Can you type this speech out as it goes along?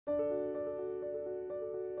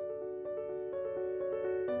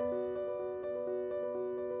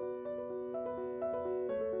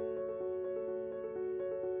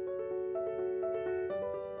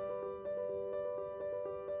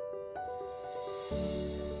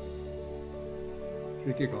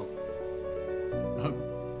We kick off.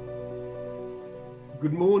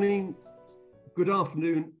 Good morning, good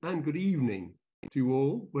afternoon, and good evening to you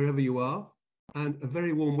all, wherever you are, and a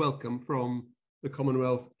very warm welcome from the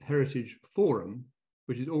Commonwealth Heritage Forum,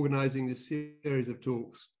 which is organising this series of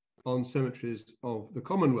talks on cemeteries of the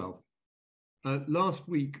Commonwealth. Last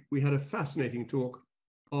week, we had a fascinating talk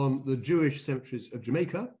on the Jewish cemeteries of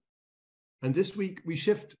Jamaica, and this week we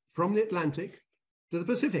shift from the Atlantic to the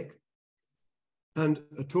Pacific, and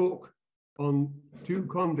a talk on 2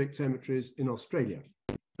 convict cemeteries in Australia.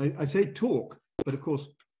 I say talk, but of course,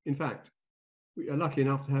 in fact, we are lucky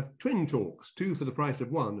enough to have twin talks, 2 for the price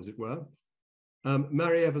of 1, as it were.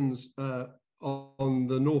 Mary Evans on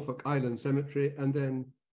the Norfolk Island Cemetery, and then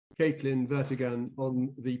Caitlin Vertigan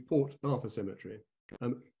on the Port Arthur Cemetery,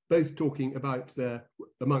 both talking about their,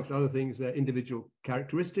 amongst other things, their individual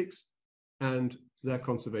characteristics and their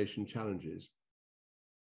conservation challenges.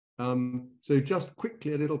 So just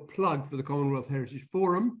quickly, a little plug for the Commonwealth Heritage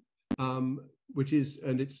Forum, which is,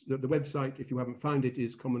 and it's the website, if you haven't found it,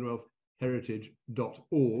 is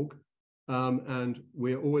commonwealthheritage.org. And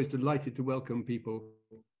we're always delighted to welcome people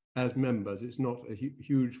as members. It's not a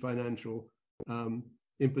huge financial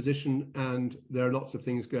imposition, and there are lots of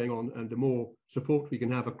things going on, and the more support we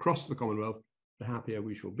can have across the Commonwealth, the happier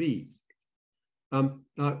we shall be. 1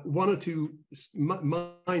 or 2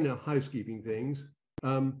 minor housekeeping things.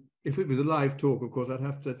 If it was a live talk, of course, I'd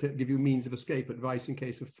have to give you means of escape advice in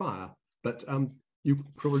case of fire, but you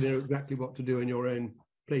probably know exactly what to do in your own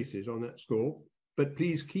places on that score. But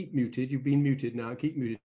please keep muted. You've been muted now. Keep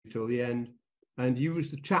muted till the end, and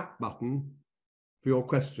use the chat button for your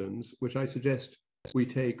questions, which I suggest we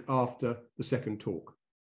take after the second talk.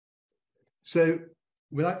 So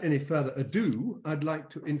without any further ado, I'd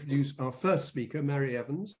like to introduce our first speaker, Mary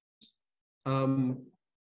Evans.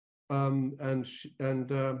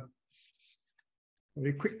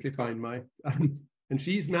 Very quickly find my, and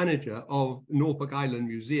she's manager of Norfolk Island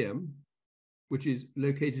Museum, which is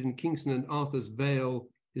located in Kingston and Arthur's Vale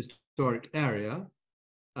Historic Area,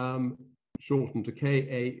 shortened to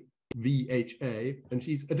KAVHA, and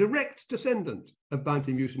she's a direct descendant of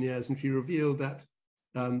bounty mutineers, and she revealed that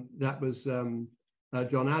that was John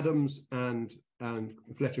Adams and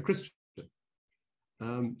Fletcher Christian.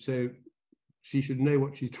 So she should know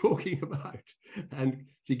what she's talking about, and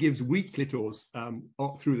she gives weekly tours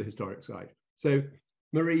through the historic site. So,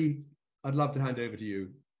 Marie, I'd love to hand over to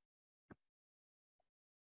you.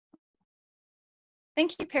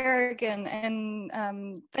 Thank you, Peregrine,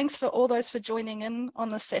 and thanks for all those for joining in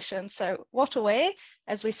on this session. So, Watawe,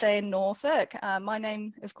 as we say in Norfolk. My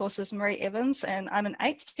name, of course, is Marie Evans, and I'm an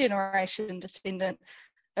 8th generation descendant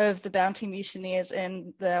of the bounty mutineers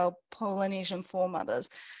and their Polynesian foremothers.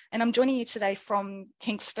 And I'm joining you today from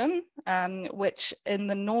Kingston, which in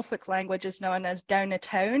the Norfolk language is known as Dona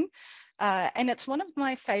Town. And it's one of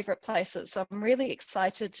my favourite places. So I'm really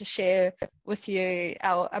excited to share with you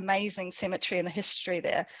our amazing cemetery and the history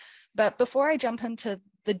there. But before I jump into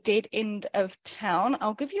the dead end of town,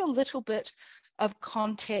 I'll give you a little bit of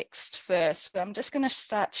context first. So I'm just going to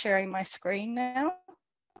start sharing my screen now.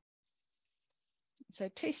 So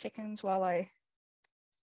 2 seconds while I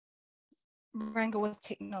wrangle with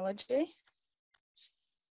technology.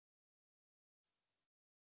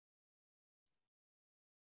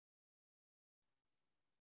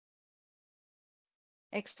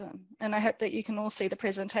 Excellent. And I hope that you can all see the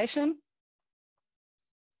presentation.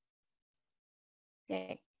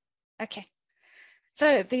 Yeah. Okay.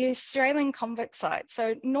 So the Australian convict site.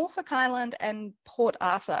 So Norfolk Island and Port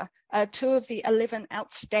Arthur are 2 of the 11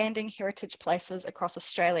 outstanding heritage places across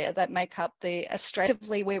Australia that make up the Australia.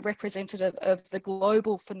 We're representative of the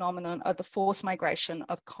global phenomenon of the forced migration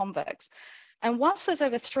of convicts. And whilst there's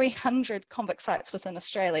over 300 convict sites within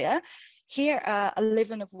Australia, here are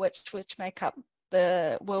 11 of which make up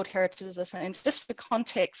the World Heritage List. And just for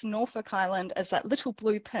context, Norfolk Island is that little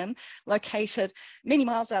blue pin located many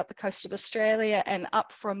miles out the coast of Australia and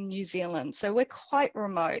up from New Zealand. So we're quite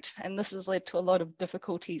remote, and this has led to a lot of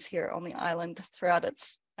difficulties here on the island throughout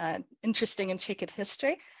its interesting and checkered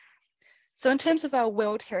history. So in terms of our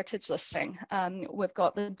World Heritage listing, we've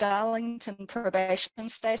got the Darlington Probation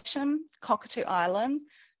Station, Cockatoo Island,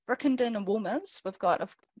 Brickenden and Woolmers. We've got,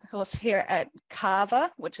 of course, here at CARVA,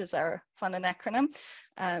 which is our fun acronym,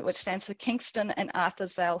 which stands for Kingston and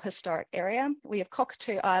Arthur's Vale Historic Area. We have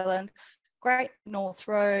Cockatoo Island, Great North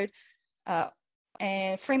Road,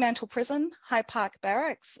 and Fremantle Prison, High Park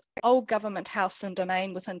Barracks, Old Government House and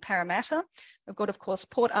Domain within Parramatta. We've got, of course,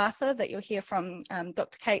 Port Arthur that you'll hear from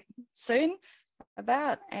Dr. Kate soon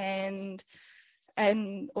about, and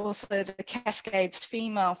also the Cascades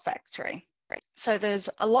Female Factory. So there's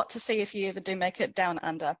a lot to see if you ever do make it down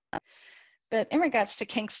under. But in regards to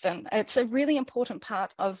Kingston, it's a really important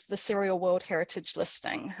part of the Serial World Heritage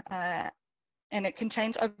listing. And it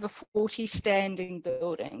contains over 40 standing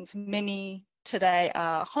buildings. Many today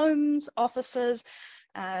are homes, offices.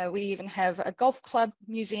 We even have a golf club,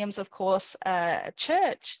 museums, of course, a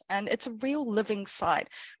church, and it's a real living site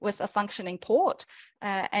with a functioning port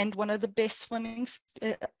and one of the best swimming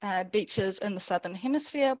beaches in the Southern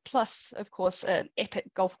Hemisphere, plus, of course, an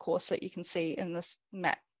epic golf course that you can see in this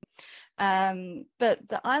map. But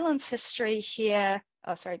the island's history here,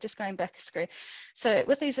 oh, sorry, just going back a screen. So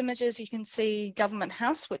with these images, you can see Government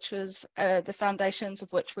House, which was the foundations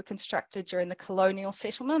of which were constructed during the colonial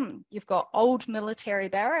settlement. You've got old military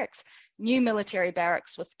barracks, new military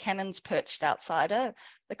barracks with cannons perched outside it,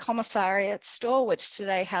 the commissariat store, which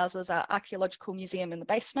today houses our archaeological museum in the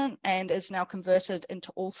basement and is now converted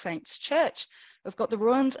into All Saints Church. We've got the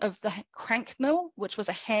ruins of the crank mill, which was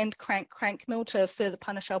a hand crank mill to further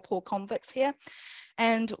punish our poor convicts here,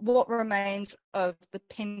 and what remains of the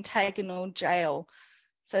pentagonal jail.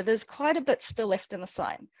 So there's quite a bit still left in the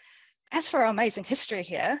site. As for our amazing history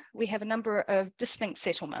here, we have a number of distinct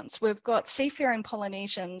settlements. We've got seafaring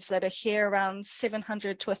Polynesians that are here around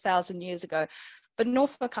 700 to 1,000 years ago. But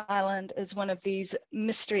Norfolk Island is one of these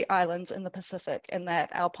mystery islands in the Pacific in that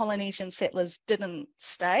our Polynesian settlers didn't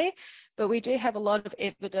stay, but we do have a lot of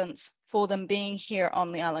evidence for them being here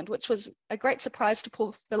on the island, which was a great surprise to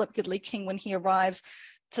poor Philip Gidley King when he arrives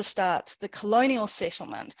to start the colonial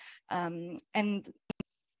settlement. And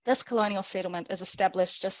this colonial settlement is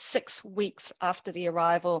established just 6 weeks after the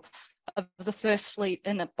arrival of the first fleet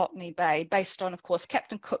in at Botany Bay, based on, of course,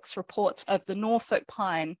 Captain Cook's reports of the Norfolk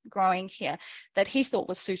pine growing here that he thought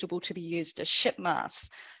was suitable to be used as ship masts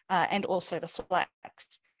and also the flax.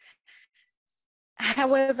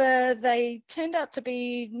 However, they turned out to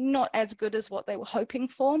be not as good as what they were hoping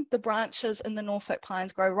for. The branches in the Norfolk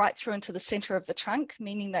pines grow right through into the center of the trunk,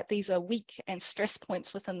 meaning that these are weak and stress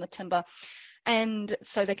points within the timber, and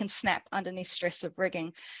so they can snap underneath stress of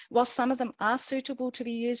rigging. While some of them are suitable to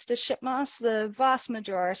be used as ship masts, the vast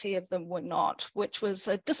majority of them were not, which was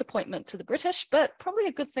a disappointment to the British, but probably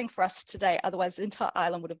a good thing for us today. Otherwise, the entire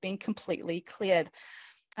island would have been completely cleared.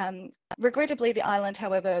 Regrettably, the island,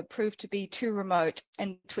 however, proved to be too remote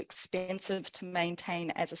and too expensive to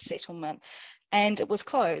maintain as a settlement, and it was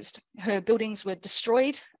closed. Her buildings were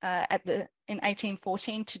destroyed in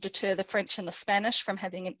 1814 to deter the French and the Spanish from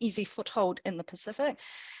having an easy foothold in the Pacific.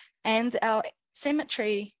 And our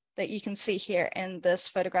cemetery that you can see here in this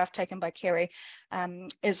photograph taken by Kerry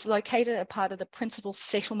is located a part of the principal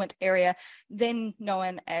settlement area then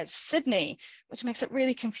known as Sydney, which makes it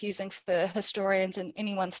really confusing for historians and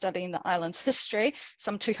anyone studying the island's history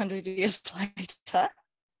some 200 years later.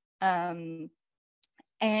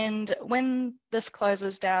 And when this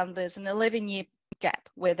closes down, there's an 11-year gap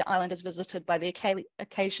where the island is visited by the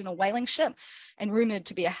occasional whaling ship and rumoured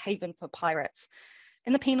to be a haven for pirates.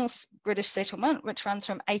 In the penal British settlement, which runs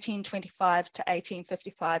from 1825 to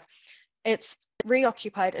 1855, it's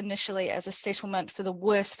reoccupied initially as a settlement for the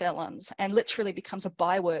worst felons and literally becomes a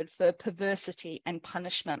byword for perversity and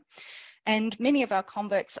punishment. And many of our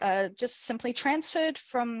convicts are just simply transferred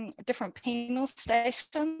from different penal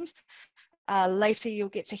stations. Later, you'll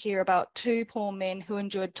get to hear about 2 poor men who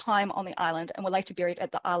endured time on the island and were later buried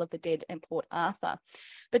at the Isle of the Dead in Port Arthur.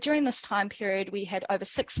 But during this time period, we had over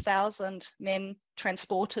 6,000 men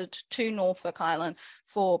transported to Norfolk Island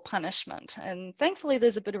for punishment. And thankfully,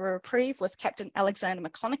 there's a bit of a reprieve with Captain Alexander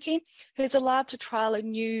McConaughey, who's allowed to trial a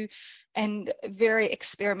new and very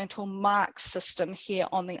experimental marks system here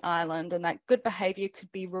on the island, and that good behaviour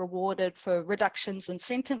could be rewarded for reductions in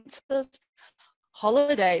sentences,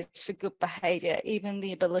 holidays for good behaviour, even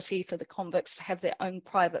the ability for the convicts to have their own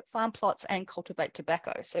private farm plots and cultivate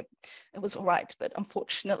tobacco. So it was all right, but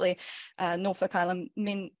unfortunately, Norfolk Island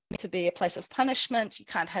meant to be a place of punishment. You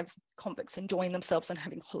can't have convicts enjoying themselves and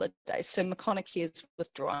having holidays. So McConaughey is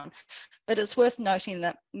withdrawn. But it's worth noting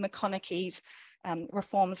that McConaughey's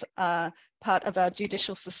reforms are part of our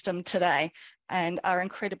judicial system today and are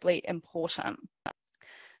incredibly important.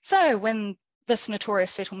 So when this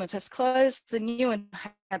notorious settlement is closed, the new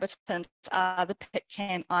inhabitants are the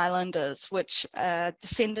Pitcairn Islanders, which are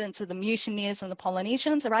descendants of the mutineers and the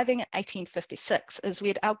Polynesians, arriving in 1856 as we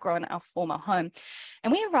had outgrown our former home.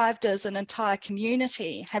 And we arrived as an entire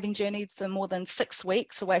community, having journeyed for more than 6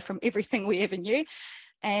 weeks away from everything we ever knew.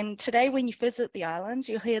 And today, when you visit the island,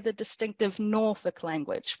 you'll hear the distinctive Norfolk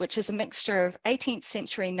language, which is a mixture of 18th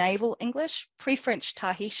century naval English, pre-French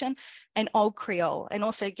Tahitian, and Old Creole, and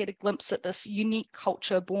also get a glimpse at this unique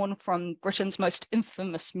culture born from Britain's most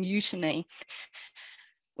infamous mutiny.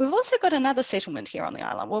 We've also got another settlement here on the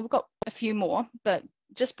island. Well, we've got a few more, but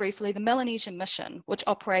just briefly, the Melanesian Mission, which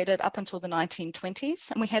operated up until the 1920s.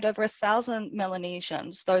 And we had over 1,000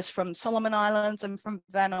 Melanesians, those from Solomon Islands and from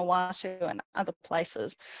Vanuatu and other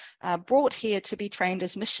places, brought here to be trained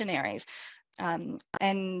as missionaries.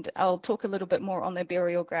 And I'll talk a little bit more on their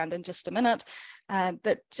burial ground in just a minute.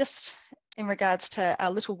 But just in regards to our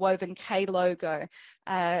little woven K logo,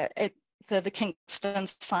 for the Kingston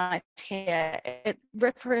site here, it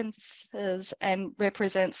represents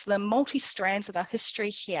the multi-strands of our history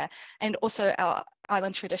here and also our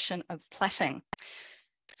island tradition of plaiting.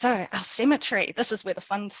 So our cemetery, this is where the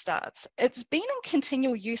fun starts. It's been in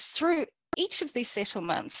continual use through each of these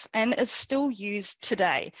settlements and is still used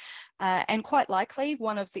today, and quite likely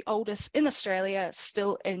one of the oldest in Australia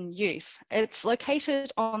still in use. It's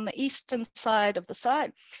located on the eastern side of the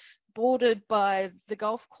site, bordered by the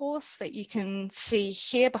golf course that you can see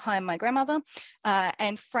here behind my grandmother,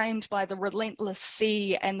 and framed by the relentless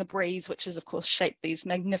sea and the breeze, which has of course shaped these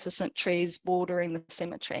magnificent trees bordering the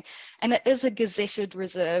cemetery. And it is a gazetted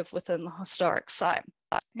reserve within the historic site.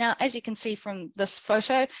 Now, as you can see from this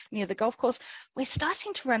photo near the golf course, we're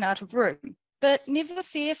starting to run out of room. But never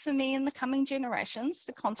fear for me, in the coming generations,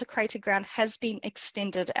 the consecrated ground has been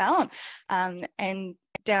extended out and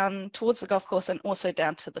down towards the golf course and also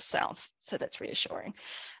down to the south. So that's reassuring.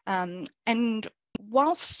 And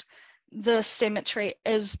whilst the cemetery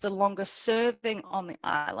is the longest serving on the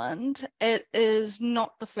island, it is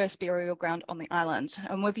not the first burial ground on the island.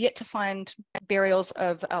 And we've yet to find burials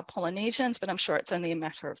of our Polynesians, but I'm sure it's only a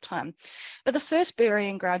matter of time. But the first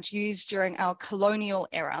burying ground used during our colonial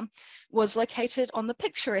era was located on the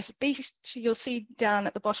picturesque beach you'll see down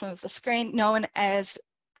at the bottom of the screen, known as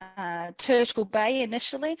Turtle Bay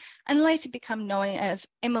initially, and later become known as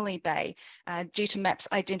Emily Bay, due to maps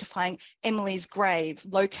identifying Emily's grave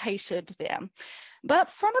located there. But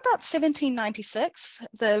from about 1796,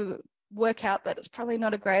 they work out that it's probably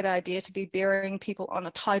not a great idea to be burying people on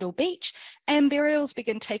a tidal beach, and burials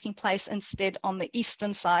begin taking place instead on the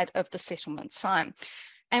eastern side of the settlement site.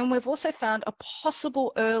 And we've also found a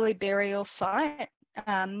possible early burial site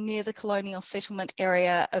near the colonial settlement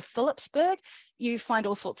area of Phillipsburg. You find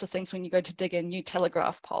all sorts of things when you go to dig in new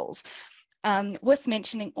telegraph poles. Worth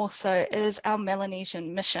mentioning also is our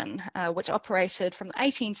Melanesian Mission, which operated from the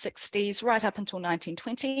 1860s right up until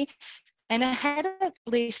 1920, and it had at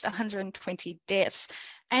least 120 deaths.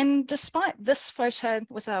 And despite this photo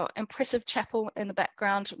with our impressive chapel in the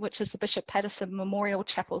background, which is the Bishop Patterson Memorial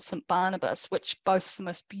Chapel, St. Barnabas, which boasts the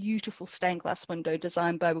most beautiful stained glass window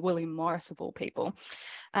designed by William Morris of all people,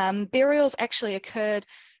 burials actually occurred,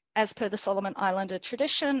 as per the Solomon Islander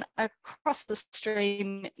tradition, across the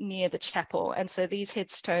stream near the chapel. And so these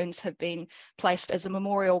headstones have been placed as a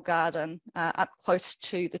memorial garden up close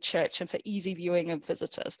to the church and for easy viewing of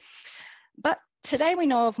visitors. But today we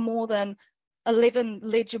know of more than 11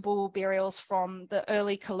 legible burials from the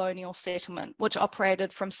early colonial settlement, which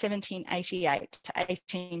operated from 1788 to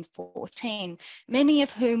 1814, many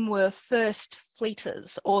of whom were first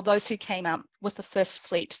fleeters, or those who came out with the first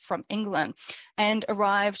fleet from England and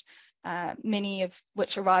arrived, many of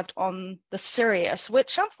which arrived on the Sirius,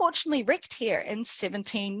 which unfortunately wrecked here in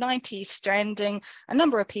 1790, stranding a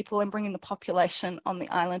number of people and bringing the population on the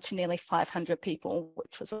island to nearly 500 people,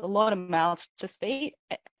 which was a lot of mouths to feed,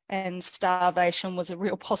 and starvation was a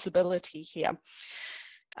real possibility here.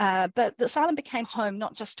 But the island became home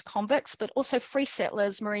not just to convicts, but also free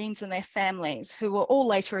settlers, Marines and their families, who were all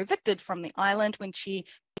later evicted from the island when she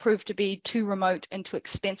proved to be too remote and too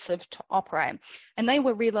expensive to operate. And they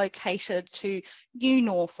were relocated to New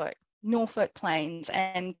Norfolk, Norfolk Plains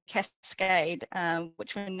and Cascade,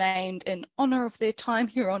 which were named in honour of their time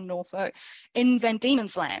here on Norfolk, in Van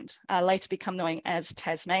Diemen's Land, later become known as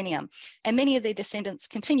Tasmania. And many of their descendants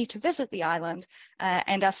continue to visit the island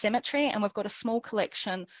and our cemetery, and we've got a small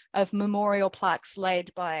collection of memorial plaques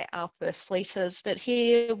laid by our first fleeters. But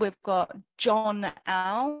here we've got John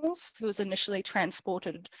Owls, who was initially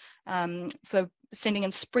transported for sending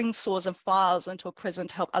in spring saws and files into a prison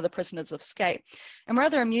to help other prisoners escape. And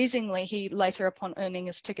rather amusingly, he later, upon earning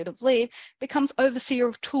his ticket of leave, becomes overseer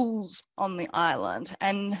of tools on the island,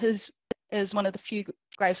 and his is one of the few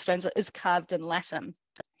gravestones that is carved in Latin.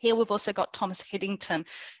 Here we've also got Thomas Headington,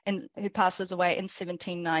 who passes away in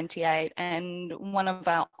 1798, and one of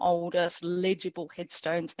our oldest legible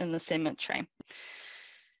headstones in the cemetery.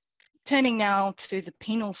 Turning now to the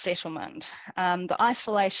penal settlement, the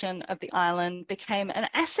isolation of the island became an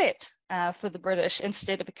asset for the British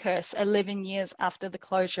instead of a curse 11 years after the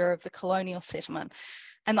closure of the colonial settlement.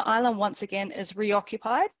 And the island once again is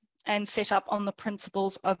reoccupied and set up on the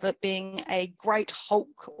principles of it being a great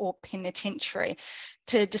hulk or penitentiary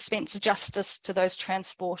to dispense justice to those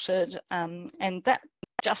transported, and that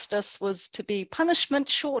justice was to be punishment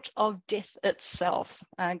short of death itself,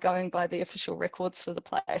 going by the official records for the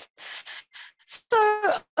place.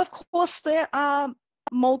 So, of course, there are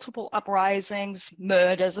multiple uprisings,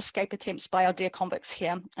 murders, escape attempts by our dear convicts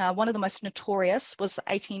here. One of the most notorious was the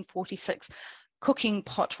 1846 cooking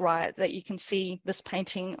pot riot that you can see this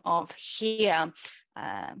painting of here,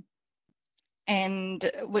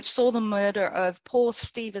 and which saw the murder of poor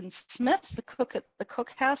Stephen Smith, the cook at the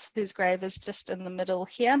cookhouse, whose grave is just in the middle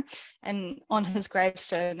here. And on his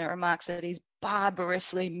gravestone, it remarks that he's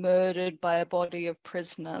barbarously murdered by a body of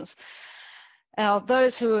prisoners.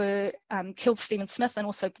 Those who killed Stephen Smith and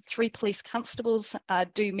also 3 police constables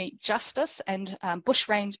do meet justice and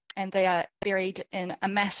bushrange, and they are buried in a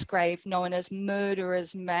mass grave known as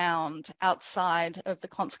Murderer's Mound outside of the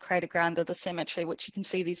consecrated ground of the cemetery, which you can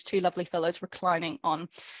see these 2 lovely fellows reclining on.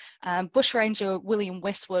 Bushranger William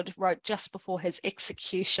Westwood wrote just before his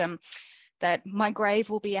execution that "My grave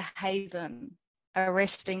will be a haven, a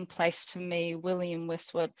resting place for me, William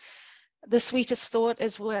Westwood. The sweetest thought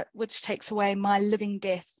is which takes away my living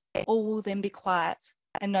death. All will then be quiet,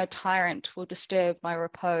 and no tyrant will disturb my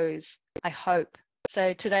repose, I hope."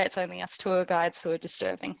 So today it's only us tour guides who are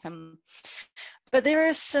disturbing him. But there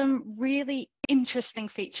are some really interesting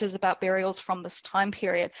features about burials from this time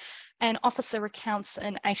period. An officer recounts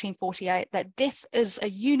in 1848 that death is a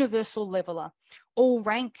universal leveller. All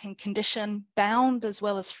rank and condition, bound as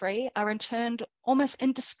well as free, are interned almost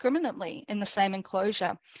indiscriminately in the same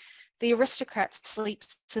enclosure. The aristocrat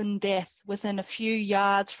sleeps in death within a few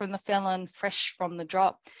yards from the felon, fresh from the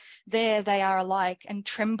drop. There they are alike, and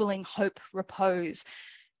trembling hope repose.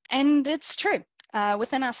 And it's true.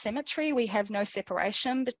 Within our cemetery, we have no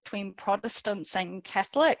separation between Protestants and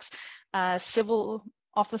Catholics, civil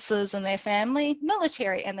officers and their family,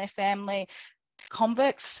 military and their family,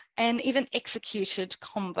 convicts, and even executed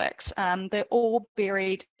convicts. They're all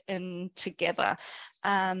buried in together.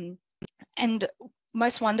 And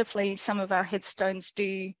most wonderfully, some of our headstones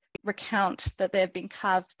do recount that they've been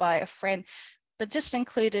carved by a friend. But just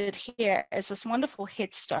included here is this wonderful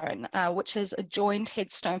headstone, which is a joined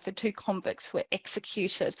headstone for 2 convicts who were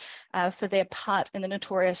executed for their part in the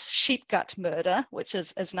notorious sheep gut murder, which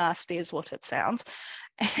is as nasty as what it sounds.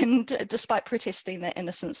 And despite protesting their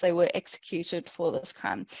innocence, they were executed for this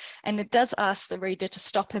crime. And it does ask the reader to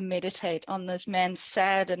stop and meditate on this man's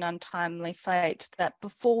sad and untimely fate, that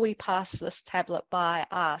before we pass this tablet by,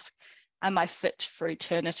 ask, am I fit for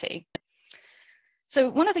eternity? So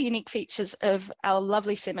one of the unique features of our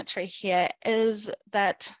lovely cemetery here is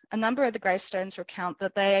that a number of the gravestones recount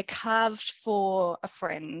that they are carved for a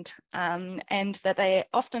friend, and that they are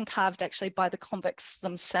often carved actually by the convicts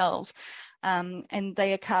themselves. And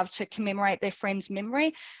they are carved to commemorate their friend's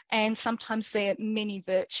memory and sometimes their many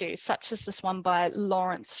virtues, such as this one by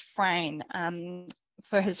Lawrence Frayne,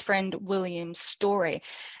 for his friend William's story.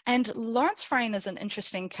 And Lawrence Frayne is an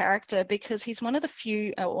interesting character because he's one of the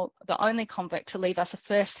few, or the only convict to leave us a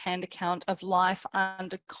first-hand account of life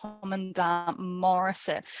under Commandant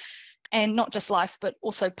Morrison. And not just life, but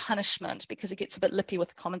also punishment, because he gets a bit lippy with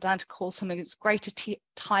the commandant, calls him as great a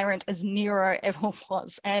tyrant as Nero ever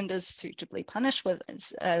was, and is suitably punished with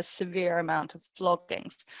a severe amount of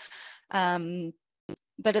floggings.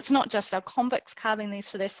 But it's not just our convicts carving these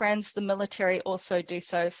for their friends, the military also do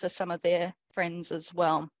so for some of their friends as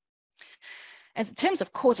well. And in terms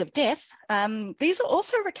of cause of death, these are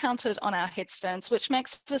also recounted on our headstones, which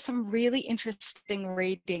makes for some really interesting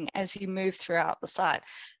reading as you move throughout the site.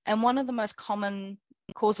 And one of the most common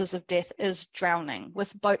causes of death is drowning,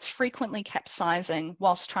 with boats frequently capsizing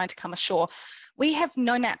whilst trying to come ashore. We have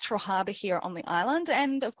no natural harbour here on the island,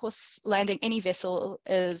 and of course landing any vessel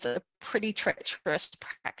is a pretty treacherous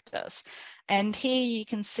practice. And here you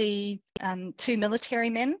can see 2 military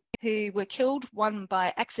men who were killed, one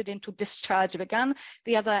by accidental discharge of a gun,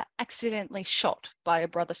 the other accidentally shot by a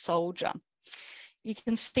brother soldier. You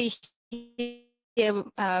can see here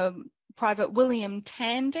Private William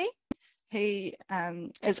Tandy, who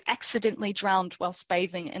is accidentally drowned whilst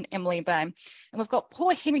bathing in Emily Bay. And we've got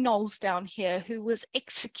poor Henry Knowles down here, who was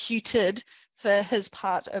executed for his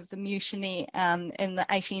part of the mutiny in the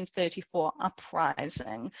 1834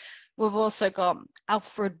 uprising. We've also got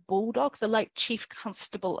Alfred Baldock, the late chief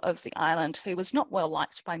constable of the island, who was not well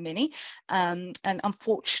liked by many, and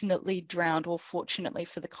unfortunately drowned, or fortunately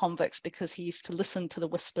for the convicts, because he used to listen to the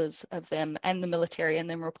whispers of them and the military and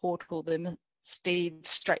then report all the misdeeds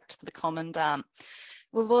straight to the commandant.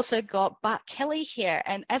 We've also got Bart Kelly here,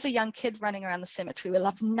 and as a young kid running around the cemetery, we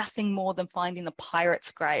loved nothing more than finding the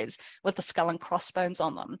pirates' graves with the skull and crossbones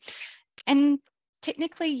on them. And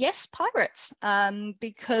technically, yes, pirates,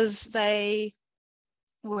 because they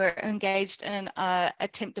were engaged in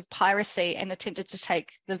attempted piracy and attempted to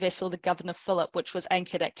take the vessel, the Governor Phillip, which was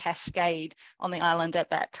anchored at Cascade on the island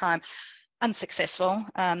at that time. Unsuccessful.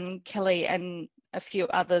 Kelly and a few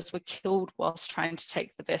others were killed whilst trying to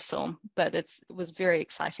take the vessel, but it was very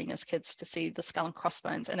exciting as kids to see the skull and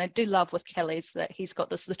crossbones. And I do love with Kelly's that he's got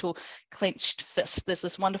this little clenched fist. There's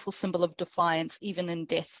this wonderful symbol of defiance, even in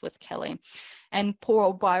death with Kelly. And poor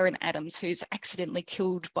old Byron Adams, who's accidentally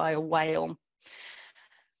killed by a whale.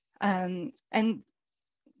 And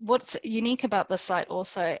what's unique about this site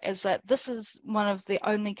also is that this is one of the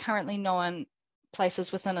only currently known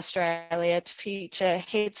places within Australia to feature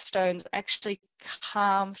headstones actually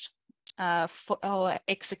carved or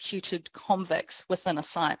executed convicts within a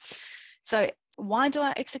site. So why do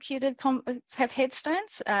our executed convicts have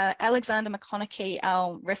headstones? Alexander McConaughey,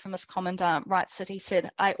 our Reformist commandant, writes that he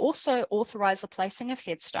said, "I also authorise the placing of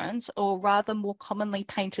headstones, or rather more commonly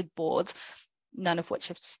painted boards, none of which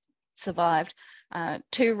have survived,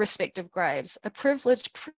 to respective graves, a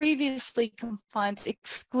privilege previously confined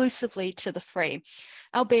exclusively to the free.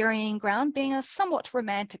 Our burying ground being a somewhat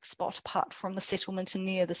romantic spot apart from the settlement and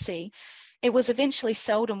near the sea, it was eventually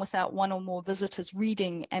seldom without one or more visitors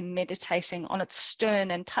reading and meditating on its stern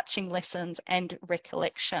and touching lessons and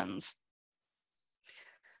recollections."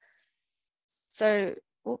 So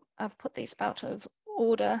I've put these out of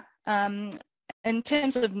order. In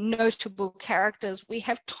terms of notable characters, we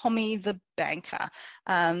have Tommy the banker,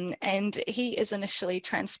 and he is initially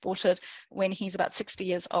transported when he's about 60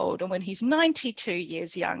 years old, and when he's 92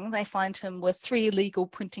 years young, they find him with 3 illegal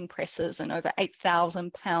printing presses and over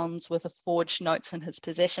 £8,000 worth of forged notes in his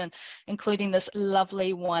possession, including this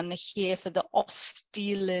lovely one here for the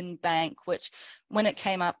Australian Bank, which when it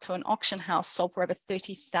came up to an auction house sold for over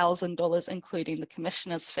 $30,000, including the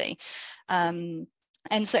commissioner's fee.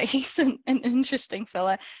 And so he's an interesting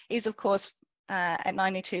fella. He's, of course, at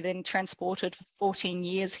 92, then transported for 14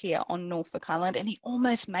 years here on Norfolk Island, and he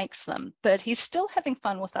almost makes them. But he's still having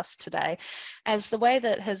fun with us today, as the way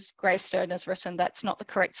that his gravestone is written, that's not the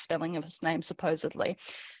correct spelling of his name, supposedly.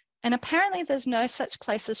 And apparently there's no such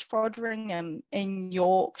place as Frodringham in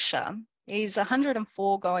Yorkshire. He's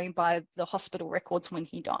 104 going by the hospital records when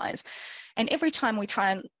he dies. And every time we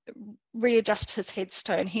try and readjust his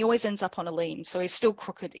headstone, he always ends up on a lean. So he's still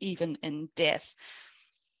crooked even in death.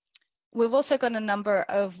 We've also got a number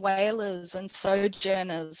of whalers and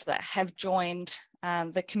sojourners that have joined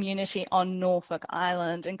the community on Norfolk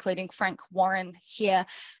Island, including Frank Warren here.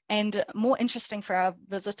 And more interesting for our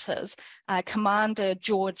visitors, Commander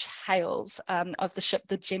George Hales of the ship,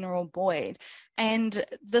 the General Boyd. And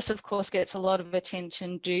this, of course, gets a lot of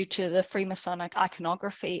attention due to the Freemasonic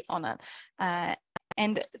iconography on it.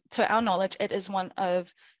 And to our knowledge, it is one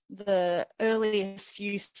of the earliest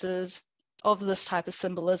uses of this type of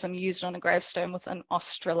symbolism used on a gravestone within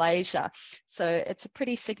Australasia. So it's a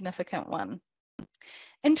pretty significant one.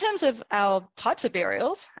 In terms of our types of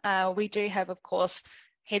burials, we do have, of course,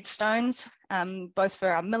 headstones, both for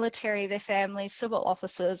our military, their families, civil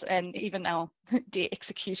officers, and even our dear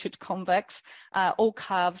executed convicts, all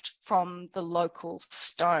carved from the local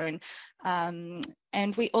stone.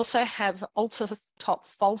 And we also have altar-top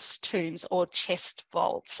false tombs or chest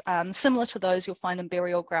vaults, similar to those you'll find in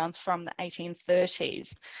burial grounds from the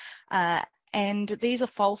 1830s. And these are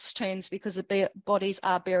false tombs because the bodies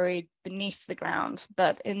are buried beneath the ground.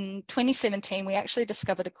 But in 2017, we actually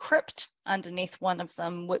discovered a crypt underneath one of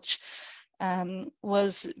them, which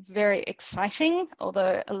was very exciting,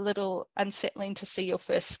 although a little unsettling to see your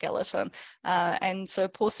first skeleton. And so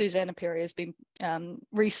poor Susanna Perry has been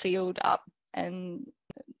resealed up and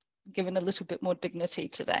given a little bit more dignity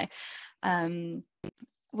today. A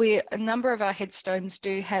number of our headstones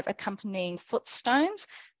do have accompanying footstones.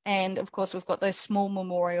 And of course, we've got those small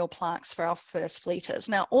memorial plaques for our first fleeters.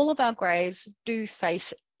 Now, all of our graves do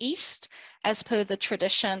face east, as per the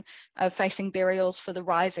tradition of facing burials for the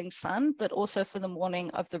rising sun, but also for the morning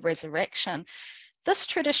of the resurrection. This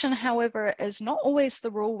tradition, however, is not always the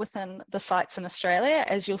rule within the sites in Australia,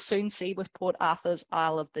 as you'll soon see with Port Arthur's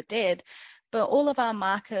Isle of the Dead. But all of our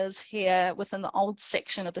markers here within the old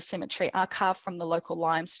section of the cemetery are carved from the local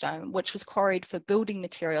limestone, which was quarried for building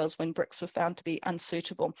materials when bricks were found to be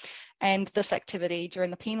unsuitable. And this activity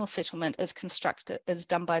during the penal settlement is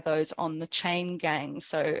done by those on the chain gang,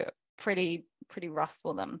 so pretty rough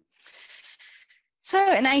for them. So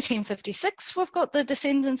in 1856, we've got the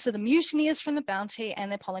descendants of the mutineers from the Bounty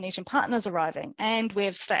and their Polynesian partners arriving, and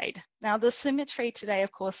we've stayed. Now, the cemetery today,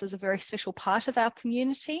 of course, is a very special part of our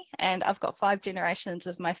community, and I've got 5 generations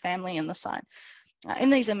of my family in the site.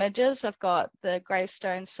 In these images, I've got the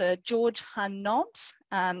gravestones for George Hun Nobbs,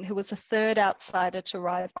 who was the 3rd outsider to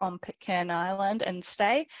arrive on Pitcairn Island and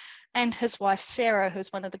stay, and his wife Sarah,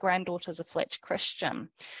 who's one of the granddaughters of Fletcher Christian.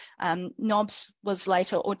 Nobbs was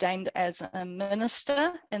later ordained as a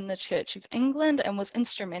minister in the Church of England and was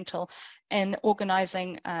instrumental in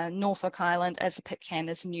organising Norfolk Island as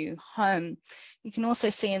Pitcairn's new home. You can also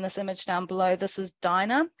see in this image down below, this is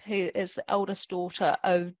Dinah, who is the eldest daughter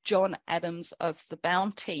of John Adams of the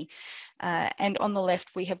Bounty. And on the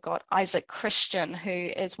left, we have got Isaac Christian, who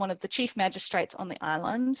is one of the chief magistrates on the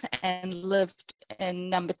island and lived in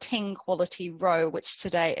number 10 Quality Row, which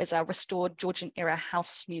today is our restored Georgian era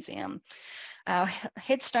house museum. Our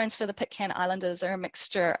headstones for the Pitcairn Islanders are a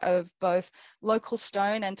mixture of both local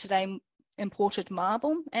stone and today imported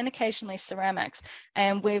marble and occasionally ceramics.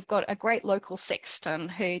 And we've got a great local sexton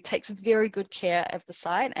who takes very good care of the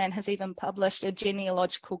site and has even published a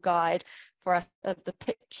genealogical guide for us of the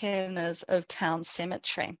Pitcairners of Town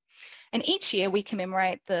Cemetery. And each year we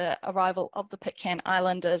commemorate the arrival of the Pitcairn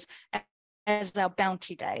Islanders as our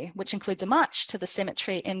Bounty Day, which includes a march to the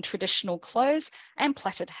cemetery in traditional clothes and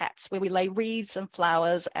plaited hats, where we lay wreaths and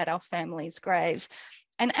flowers at our families' graves.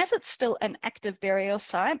 And as it's still an active burial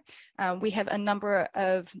site, we have a number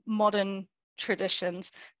of modern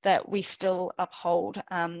traditions that we still uphold.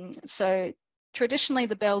 So traditionally,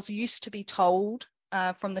 the bells used to be tolled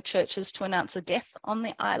from the churches to announce a death on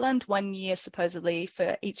the island, 1 year supposedly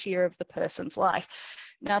for each year of the person's life.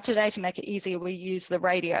 Now today, to make it easier, we use the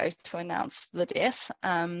radio to announce the deaths,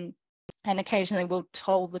 and occasionally we'll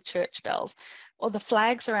toll the church bells. Or the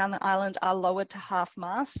flags around the island are lowered to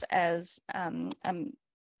half-mast as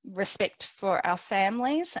respect for our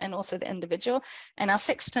families and also the individual. And our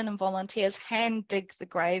sexton and volunteers hand dig the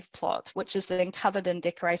grave plot, which is then covered and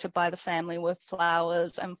decorated by the family with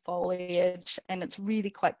flowers and foliage, and it's really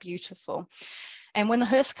quite beautiful. And when the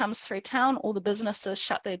hearse comes through town, all the businesses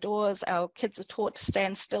shut their doors. Our kids are taught to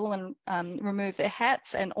stand still and remove their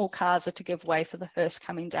hats, and all cars are to give way for the hearse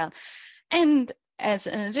coming down. And as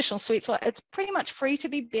an additional sweet spot, it's pretty much free to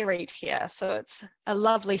be buried here. So it's a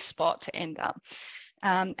lovely spot to end up.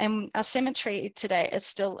 And our cemetery today is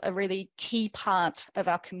still a really key part of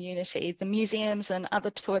our community. The museums and other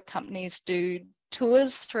tour companies do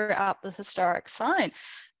tours throughout the historic site,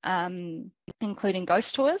 including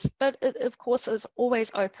ghost tours, but it of course is always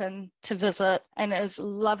open to visit and is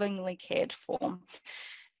lovingly cared for.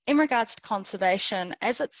 In regards to conservation,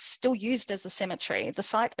 as it's still used as a cemetery, the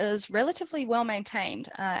site is relatively well maintained,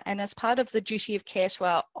 and as part of the duty of care to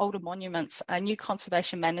our older monuments, a new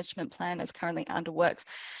conservation management plan is currently under works.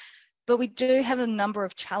 But we do have a number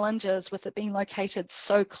of challenges with it being located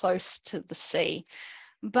so close to the sea.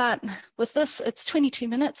 But with this, it's 22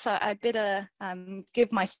 minutes, so I'd better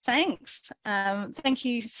give my thanks. Thank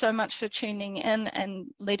you so much for tuning in and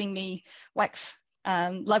letting me wax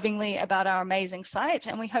lovingly about our amazing site,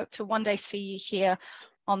 and we hope to one day see you here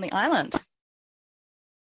on the island.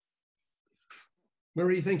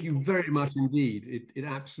 Marie, thank you very much indeed. It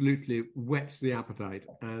absolutely whets the appetite,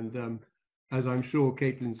 and as I'm sure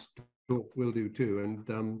Caitlin's talk will do too.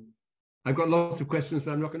 And I've got lots of questions,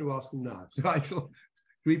 but I'm not going to ask them now. So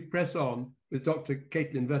we press on with Dr.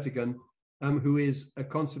 Caitlin Vertigan, who is a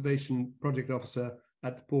Conservation Project Officer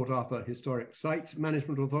at the Port Arthur Historic Site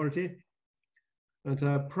Management Authority. And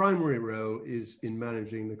her primary role is in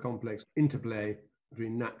managing the complex interplay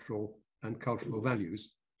between natural and cultural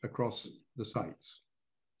values across the sites.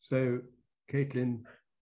 So, Caitlin,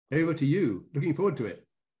 over to you. Looking forward to it.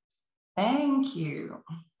 Thank you.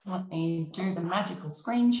 Let me do the magical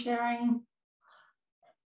screen sharing.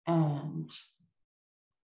 And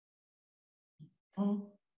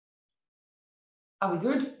are we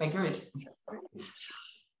good? We're good.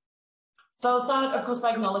 So I'll start, of course,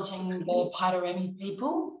 by acknowledging the Padaremi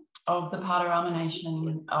people of the Padarama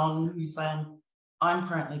Nation on whose land I'm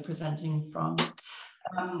currently presenting from,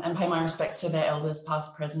 and pay my respects to their elders,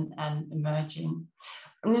 past, present, and emerging.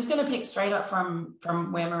 I'm just going to pick straight up from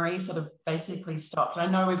where Marie sort of basically stopped. I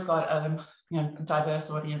know we've got a diverse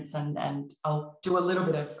audience, and I'll do a little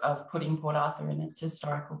bit of putting Port Arthur in its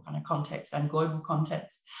historical kind of context and global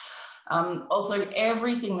context. Also,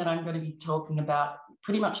 everything that I'm going to be talking about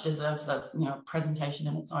pretty much deserves a presentation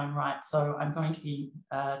in its own right. So I'm going to be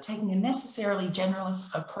taking a necessarily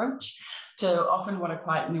generalist approach to often what are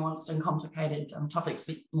quite nuanced and complicated topics,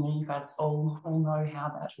 but you guys all know how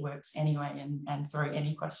that works anyway, and throw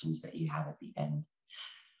any questions that you have at the end.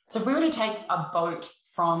 So if we were to take a boat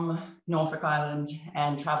from Norfolk Island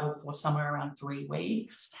and travel for somewhere around 3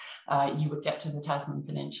 weeks, you would get to the Tasman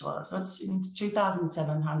Peninsula. So it's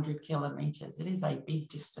 2,700 kilometres. It is a big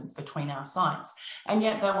distance between our sites. And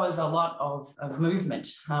yet there was a lot of movement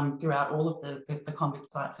throughout all of the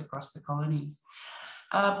convict sites across the colonies.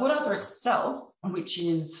 Port Arthur itself, which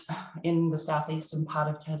is in the southeastern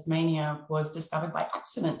part of Tasmania, was discovered by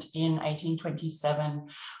accident in 1827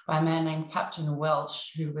 by a man named Captain Welsh,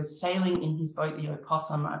 who was sailing in his boat, the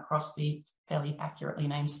Opossum, across the fairly accurately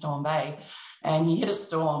named Storm Bay. And he hit a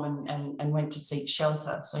storm and went to seek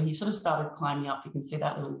shelter. So he sort of started climbing up. You can see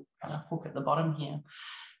that little hook at the bottom here,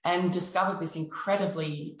 and discovered this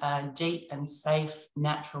incredibly deep and safe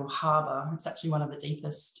natural harbour. It's actually one of the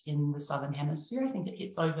deepest in the Southern Hemisphere. I think it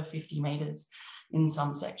hits over 50 metres in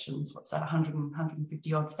some sections. What's that,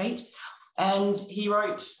 150 odd feet? And he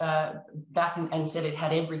wrote back and said it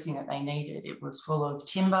had everything that they needed. It was full of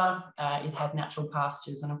timber, it had natural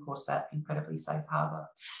pastures, and of course that incredibly safe harbour.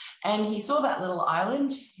 And he saw that little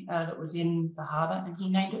island that was in the harbour, and he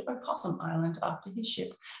named it Opossum Island after his ship,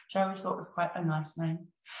 which I always thought was quite a nice name.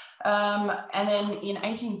 And then in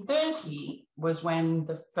 1830 was when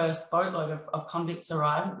the first boatload of convicts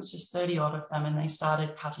arrived. It was just 30 odd of them, and they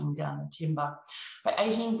started cutting down the timber. By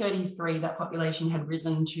 1833, that population had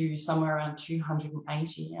risen to somewhere around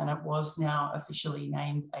 280, and it was now officially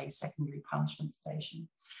named a secondary punishment station.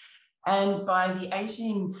 And by the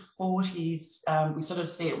 1840s, we sort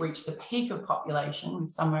of see it reach the peak of population,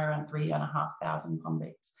 somewhere around 3,500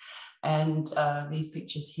 convicts. And these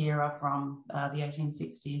pictures here are from the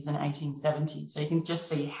 1860s and 1870s. So you can just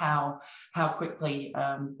see how quickly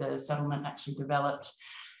the settlement actually developed.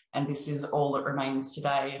 And this is all that remains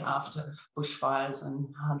today after bushfires and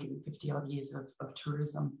 150 odd years of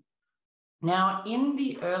tourism. Now, in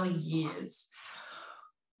the early years,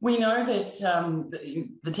 we know that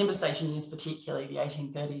the timber station years, particularly the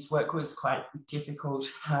 1830s, work was quite difficult,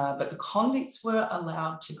 but the convicts were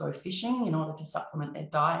allowed to go fishing in order to supplement their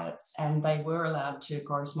diets, and they were allowed to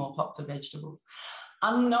grow small plots of vegetables.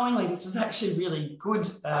 Unknowingly, this was actually really good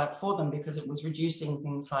for them because it was reducing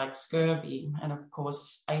things like scurvy. And of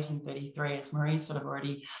course, 1833, as Marie sort of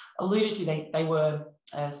already alluded to, they were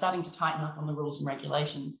starting to tighten up on the rules and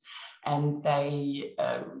regulations, and they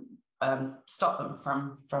stop them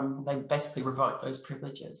from they basically revoke those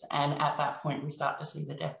privileges. And at that point, we start to see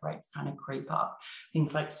the death rates kind of creep up,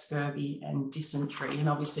 things like scurvy and dysentery. And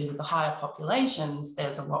obviously with the higher populations,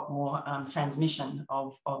 there's a lot more transmission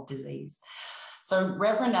of disease. So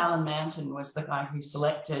Reverend Alan Manton was the guy who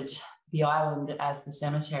selected the island as the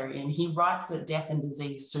cemetery, and he writes that death and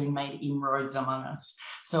disease soon made inroads among us.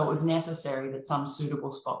 So it was necessary that some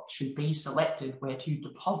suitable spot should be selected where to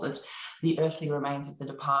deposit the earthly remains of the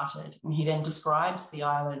departed. And he then describes the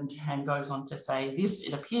island and goes on to say, this,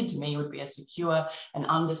 it appeared to me, would be a secure and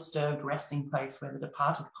undisturbed resting place where the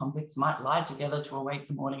departed convicts might lie together to await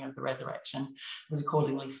the morning of the resurrection. It was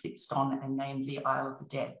accordingly fixed on and named the Isle of the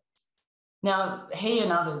Dead. Now, he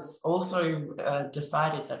and others also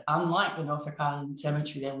decided that unlike the Norfolk Island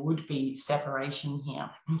Cemetery, there would be separation here.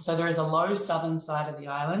 So there is a low southern side of the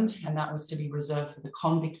island, and that was to be reserved for the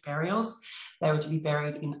convict burials. They were to be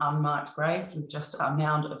buried in unmarked graves with just a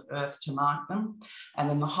mound of earth to mark them. And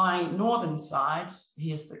then the high northern side,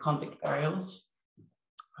 here's the convict burials.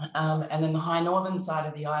 And then the high northern side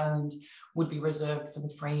of the island would be reserved for the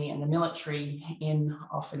free and the military in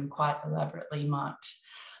often quite elaborately marked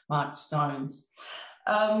stones.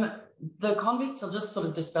 The convicts, I'll just sort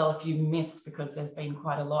of dispel a few myths because there's been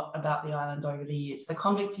quite a lot about the island over the years. The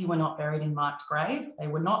convicts here were not buried in marked graves. They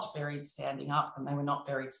were not buried standing up, and they were not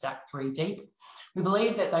buried stacked 3 deep. We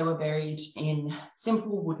believe that they were buried in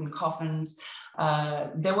simple wooden coffins.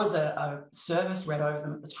 There was a service read over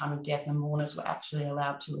them at the time of death, and mourners were actually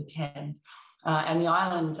allowed to attend. And the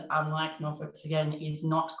island, unlike Norfolk's again, is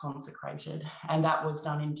not consecrated, and that was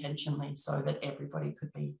done intentionally so that everybody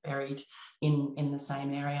could be buried in the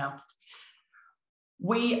same area.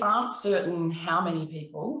 We aren't certain how many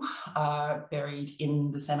people are buried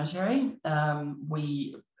in the cemetery.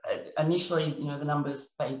 Initially, the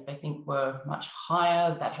numbers they think were much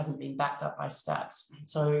higher. That hasn't been backed up by stats.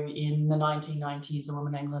 So in the 1990s, a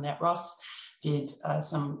woman named Lynette Ross did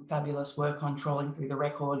some fabulous work on trawling through the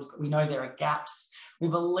records, but we know there are gaps. We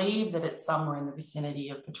believe that it's somewhere in the vicinity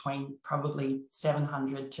of between probably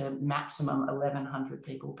 700 to maximum 1,100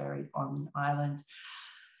 people buried on the island.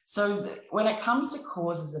 So when it comes to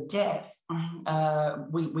causes of death,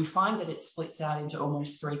 we find that it splits out into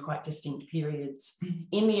almost three quite distinct periods.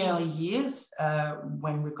 In the early years,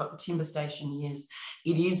 when we've got the timber station years,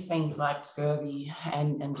 it is things like scurvy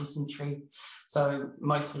and dysentery. So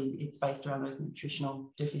mostly it's based around those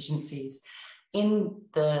nutritional deficiencies. In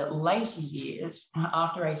the later years,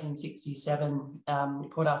 after 1867,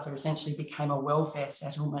 Port Arthur essentially became a welfare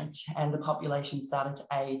settlement and the population started to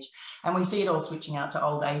age. And we see it all switching out to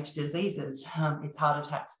old age diseases. It's heart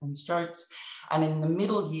attacks and strokes. And in the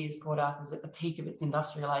middle years, Port Arthur's at the peak of its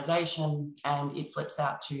industrialisation and it flips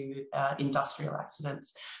out to industrial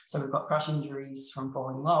accidents. So we've got crush injuries from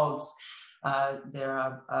falling logs. There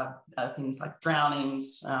are things like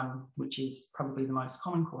drownings, which is probably the most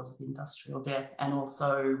common cause of industrial death, and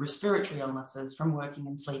also respiratory illnesses from working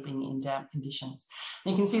and sleeping in damp conditions.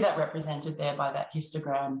 And you can see that represented there by that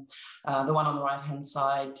histogram. The one on the right-hand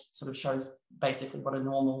side sort of shows basically what a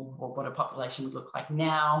normal or what a population would look like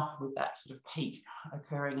now, with that sort of peak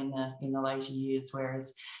occurring in the later years,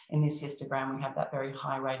 whereas in this histogram we have that very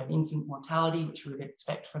high rate of infant mortality, which we would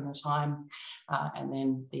expect from the time, and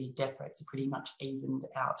then the death rates are pretty much evened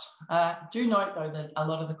out. Do note though that a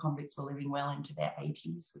lot of the convicts were living well into their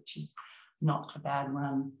 80s, which is not a bad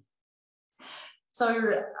run.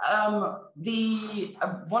 So I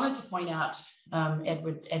wanted to point out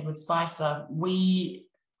Edward Spicer. We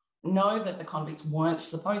know that the convicts weren't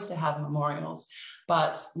supposed to have memorials,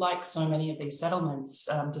 but like so many of these settlements,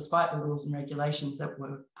 despite the rules and regulations that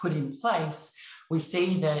were put in place, we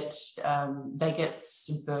see that they get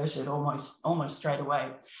subverted almost straight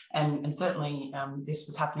away. And certainly this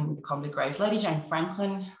was happening with the convict graves. Lady Jane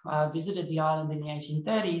Franklin visited the island in the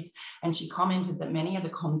 1830s, and she commented that many of the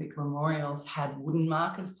convict memorials had wooden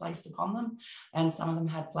markers placed upon them, and some of them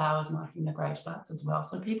had flowers marking the grave sites as well.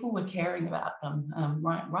 So people were caring about them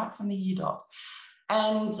right from the year dot.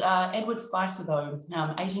 And Edward Spicer, though,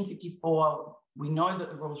 1854, we know that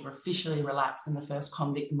the rules were officially relaxed and the first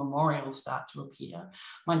convict memorials start to appear.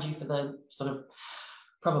 Mind you, for the sort of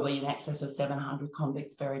probably in excess of 700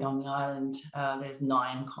 convicts buried on the island, there's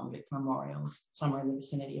 9 convict memorials, somewhere in the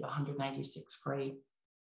vicinity of 186 free.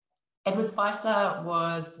 Edward Spicer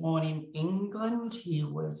was born in England. He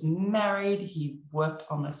was married. He worked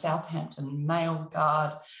on the Southampton Mail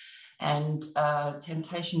Guard, and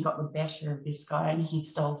temptation got the better of this guy, and he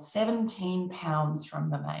stole 17 pounds from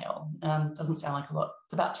the mail. Doesn't sound like a lot.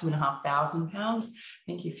 It's about £2,500, I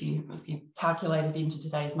think, if you calculate it into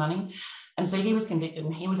today's money. And so he was convicted,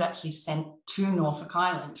 and he was actually sent to Norfolk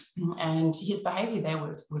Island, and his behaviour there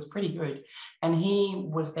was pretty good. And he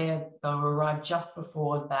was there, though, arrived just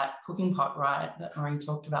before that cooking pot riot that Marie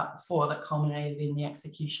talked about before, that culminated in the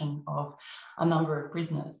execution of a number of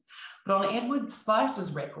prisoners. But on Edward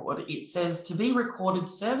Spicer's record, it says to be recorded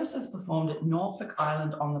services performed at Norfolk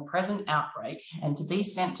Island on the present outbreak and to be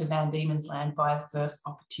sent to Van Diemen's Land by the first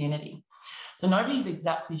opportunity. So nobody's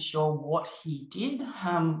exactly sure what he did.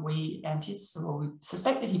 We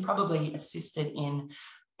suspect that he probably assisted in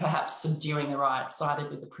perhaps subduing the riot, sided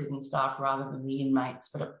with the prison staff rather than the inmates,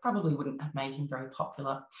 but it probably wouldn't have made him very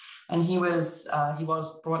popular. And he was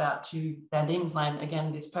brought out to Van Diemen's Land,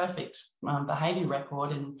 again, this perfect behaviour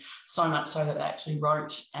record, and so much so that they actually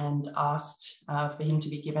wrote and asked for him to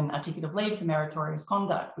be given a ticket of leave for meritorious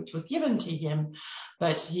conduct, which was given to him,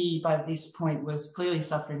 but he, by this point, was clearly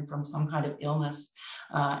suffering from some kind of illness,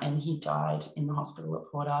 and he died in the hospital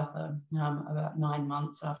at Port Arthur about 9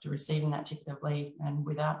 months after receiving that ticket of leave and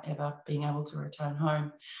without ever being able to return home.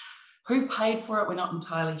 Who paid for it, we're not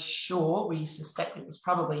entirely sure. We suspect it was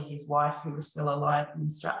probably his wife, who was still alive in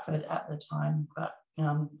Stratford at the time, but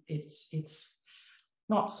it's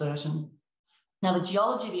not certain. Now, the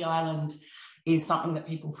geology of the island is something that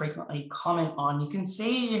people frequently comment on. You can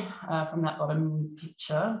see from that bottom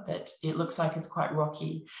picture that it looks like it's quite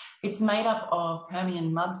rocky. It's made up of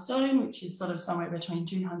Permian mudstone, which is sort of somewhere between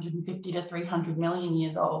 250 to 300 million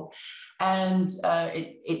years old. And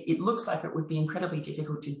it looks like it would be incredibly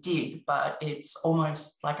difficult to dig, but it's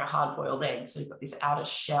almost like a hard-boiled egg. So you've got this outer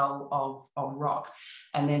shell of rock,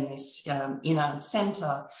 and then this inner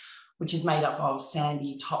centre, which is made up of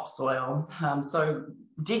sandy topsoil. So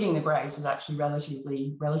digging the graves was actually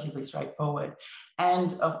relatively straightforward.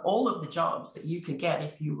 And of all of the jobs that you could get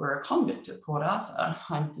if you were a convict at Port Arthur,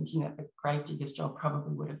 I'm thinking that the gravedigger's job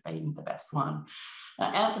probably would have been the best one.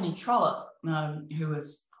 Anthony Trollope, who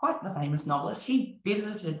was quite the famous novelist. He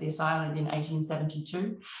visited this island in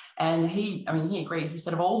 1872, and he agreed. He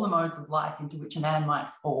said, of all the modes of life into which a man might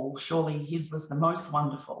fall, surely his was the most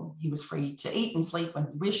wonderful. He was free to eat and sleep when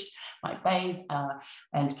he wished, might bathe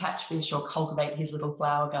and catch fish or cultivate his little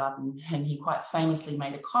flower garden. And he quite famously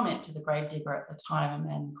made a comment to the gravedigger at the time, a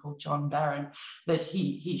man called John Barron, that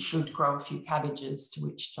he should grow a few cabbages, to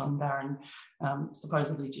which John Barron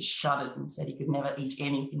supposedly just shuddered and said he could never eat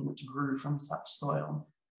anything which grew from such soil.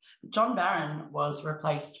 John Barron was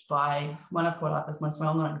replaced by one of Port Arthur's most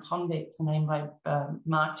well-known convicts, named by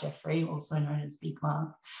Mark Jeffrey, also known as Big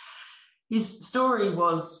Mark. His story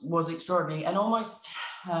was extraordinary, and almost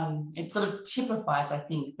it sort of typifies, I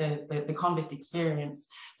think, the convict experience.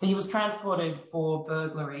 So he was transported for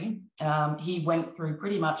burglary. He went through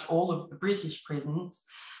pretty much all of the British prisons.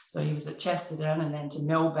 So he was at Chesterton and then to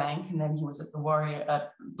Millbank, and then he was at the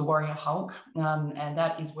Warrior Hulk, and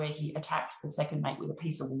that is where he attacks the second mate with a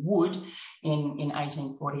piece of wood in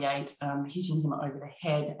 1848, hitting him over the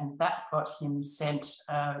head, and that got him sent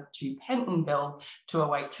to Pentonville to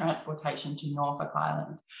await transportation to Norfolk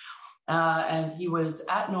Island. And he was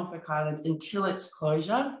at Norfolk Island until its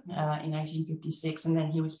closure in 1856, and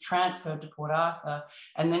then he was transferred to Port Arthur,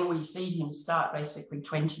 and then we see him start basically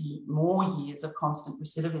 20 more years of constant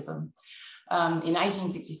recidivism. In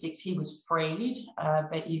 1866, he was freed,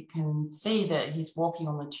 but you can see that he's walking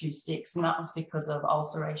on the two sticks, and that was because of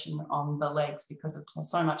ulceration on the legs because of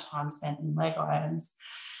so much time spent in leg irons.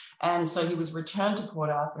 And so he was returned to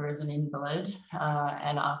Port Arthur as an invalid.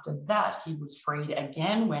 And after that, he was freed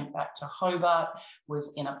again, went back to Hobart,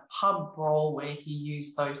 was in a pub brawl where he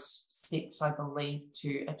used those sticks, I believe,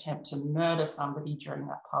 to attempt to murder somebody during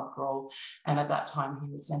that pub brawl. And at that time,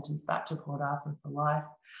 he was sentenced back to Port Arthur for life.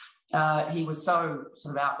 He was so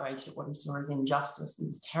sort of outraged at what he saw as injustice and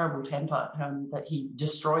his terrible temper that he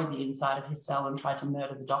destroyed the inside of his cell and tried to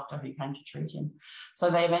murder the doctor who came to treat him. So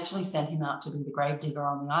they eventually sent him out to be the gravedigger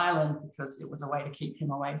on the island because it was a way to keep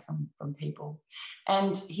him away from people.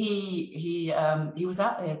 And he was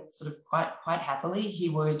out there sort of quite happily. He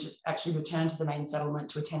would actually return to the main settlement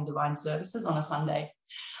to attend divine services on a Sunday.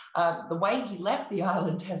 The way he left the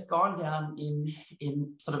island has gone down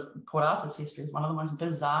in sort of Port Arthur's history as one of the most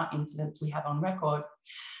bizarre incidents we have on record.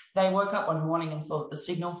 They woke up one morning and saw that the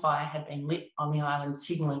signal fire had been lit on the island,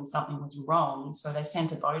 signalling something was wrong. So they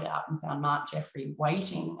sent a boat out and found Mark Jeffrey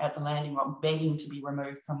waiting at the landing rock, begging to be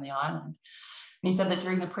removed from the island. And he said that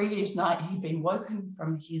during the previous night, he'd been woken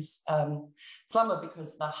from his slumber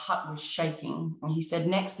because the hut was shaking. And he said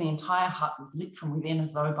next, the entire hut was lit from within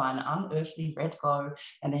as though by an unearthly red glow.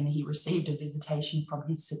 And then he received a visitation from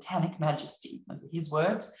his satanic majesty. Those are his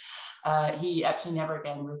words. He actually never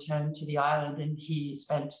again returned to the island, and he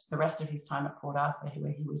spent the rest of his time at Port Arthur,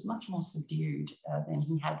 where he was much more subdued than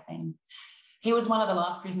he had been. He was one of the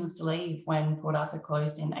last prisoners to leave when Port Arthur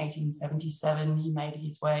closed in 1877. He made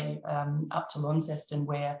his way up to Launceston,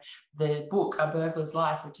 where the book, A Burglar's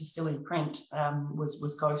Life, which is still in print,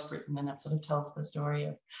 was ghostwritten, and that sort of tells the story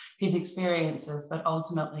of his experiences. But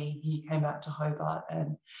ultimately, he came back to Hobart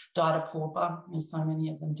and died a pauper, as so many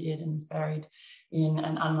of them did, and is buried in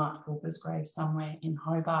an unmarked pauper's grave somewhere in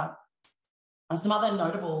Hobart. Some other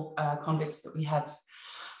notable convicts that we have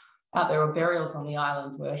out there were burials on the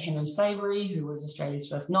island were Henry Savory, who was Australia's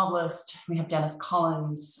first novelist. We have Dennis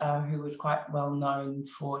Collins, who was quite well known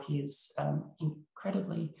for his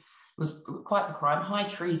was quite the crime, high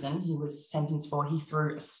treason he was sentenced for. He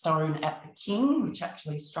threw a stone at the king, which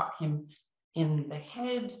actually struck him in the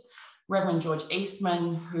head. Reverend George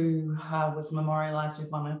Eastman, who was memorialised with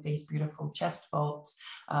one of these beautiful chest vaults.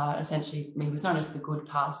 Essentially, he was known as the good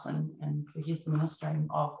parson, and for his ministering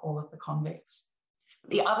of all of the convicts.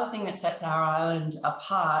 The other thing that sets our island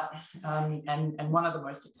apart, and one of the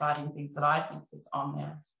most exciting things that I think is on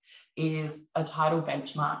there, is a title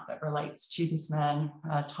benchmark that relates to this man,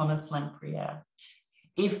 Thomas Lempriere.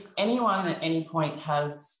 If anyone at any point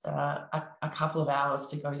has a couple of hours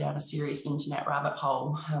to go down a serious internet rabbit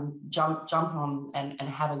hole, jump on and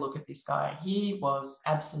have a look at this guy. He was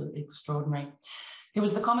absolutely extraordinary. He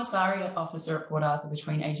was the commissariat officer at Port Arthur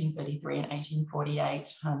between 1833 and 1848,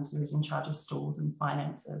 so he was in charge of stores and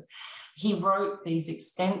finances. He wrote these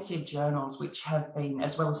extensive journals, which have been,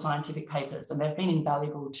 as well as scientific papers, and they've been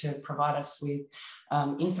invaluable to provide us with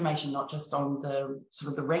information not just on the sort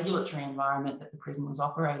of the regulatory environment that the prison was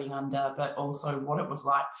operating under, but also what it was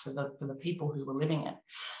like for the people who were living it.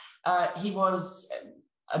 He was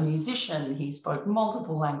a musician. He spoke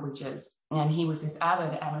multiple languages, and he was this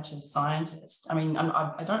avid amateur scientist. I mean,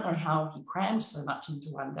 I don't know how he crammed so much into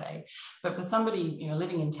one day, but for somebody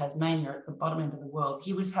living in Tasmania at the bottom end of the world,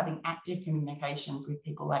 he was having active communications with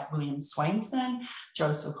people like William Swainson,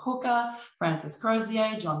 Joseph Hooker, Francis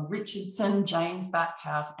Crozier, John Richardson, James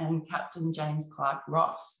Backhouse, and Captain James Clark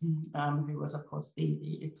Ross, who was, of course,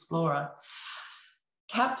 the explorer.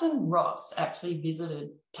 Captain Ross actually visited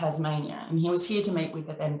Tasmania, and he was here to meet with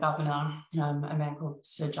the then governor, a man called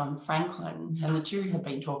Sir John Franklin, and the two had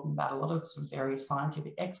been talking about a lot of sort of various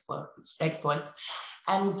scientific exploits.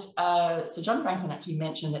 And Sir John Franklin actually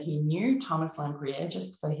mentioned that he knew Thomas Lampriere,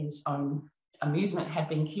 just for his own amusement, had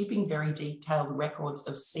been keeping very detailed records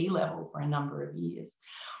of sea level for a number of years.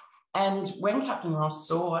 And when Captain Ross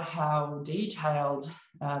saw how detailed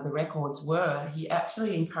the records were, he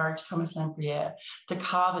actually encouraged Thomas Lampriere to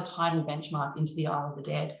carve a tidal benchmark into the Isle of the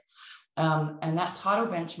Dead. And that tidal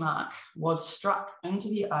benchmark was struck into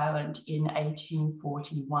the island in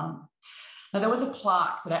 1841. Now, there was a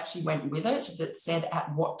plaque that actually went with it that said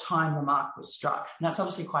at what time the mark was struck. And that's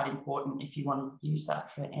obviously quite important if you want to use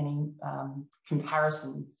that for any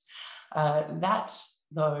comparisons. That,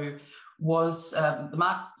 though, was the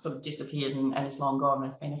mark sort of disappeared and is long gone.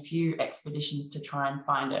 There's been a few expeditions to try and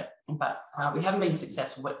find it, but we haven't been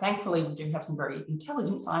successful. But thankfully, we do have some very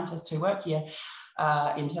intelligent scientists who work here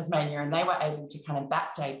in Tasmania, and they were able to kind of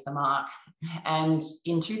backdate the mark. And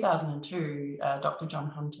in 2002, Dr. John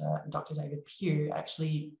Hunter and Dr. David Pugh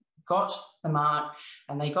actually got the mark,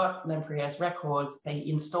 and they got Lampriere's records. They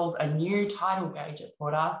installed a new tidal gauge at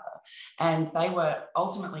Port Arthur, and they were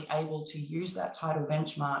ultimately able to use that tidal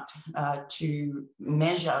benchmark to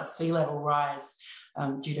measure sea level rise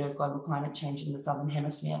due to global climate change in the Southern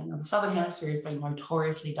Hemisphere. Now, the Southern Hemisphere has been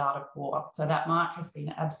notoriously data poor, so that mark has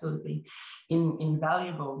been absolutely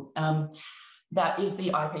invaluable. That is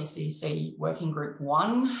the IPCC Working Group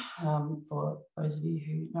 1. For those of you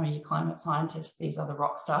who know your climate scientists, these are the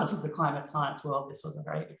rock stars of the climate science world. This was a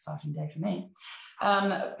very exciting day for me.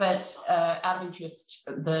 But out of interest,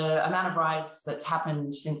 the amount of rise that's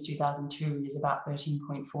happened since 2002 is about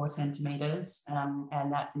 13.4 centimetres,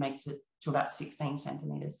 and that makes it to about 16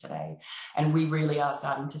 centimetres today. And we really are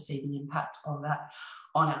starting to see the impact of that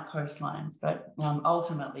on our coastlines. But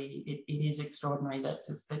ultimately, it is extraordinary that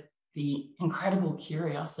the incredible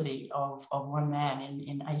curiosity of one man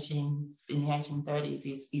in the 1830s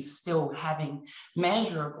is still having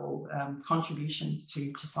measurable contributions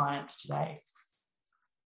to science today.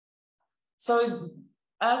 So,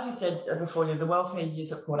 as we said before, the welfare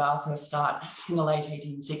years at Port Arthur start in the late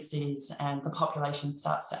 1860s, and the population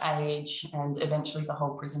starts to age, and eventually the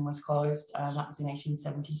whole prison was closed. That was in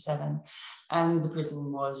 1877, and the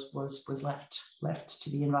prison was left to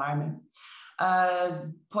the environment.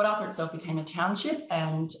 Port Arthur itself became a township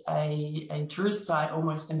and a tourist site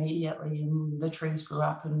almost immediately, and the trees grew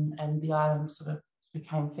up and the island sort of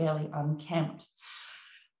became fairly unkempt.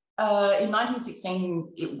 In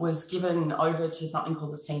 1916, it was given over to something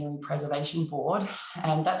called the Scenery Preservation Board,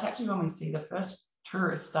 and that's actually when we see the first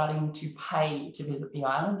tourists starting to pay to visit the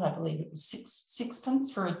island. I believe it was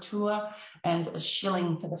sixpence for a tour and a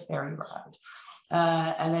shilling for the ferry ride.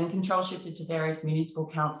 And then control shifted to various municipal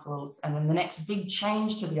councils. And then the next big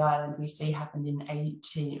change to the island we see happened in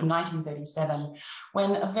 1937,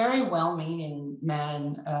 when a very well-meaning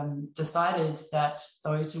man decided that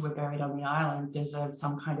those who were buried on the island deserved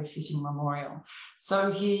some kind of fitting memorial.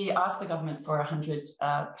 So he asked the government for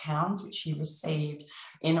 £100, which he received,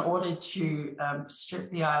 in order to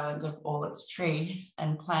strip the island of all its trees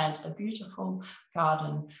and plant a beautiful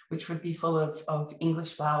garden, which would be full of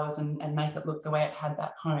English flowers and make it look the way it had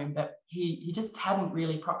back home. But he just hadn't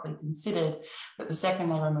really properly considered that the second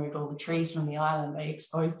they removed all the trees from the island, they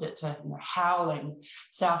exposed it to howling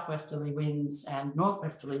southwesterly winds and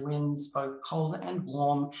northwesterly winds, both cold and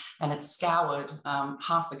warm, and it scoured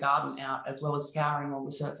half the garden out, as well as scouring all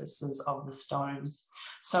the surfaces of the stones.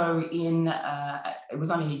 So it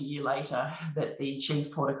was only a year later that the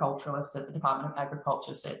chief horticulturalist at the Department of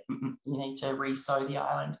Agriculture said, you need to re-sow the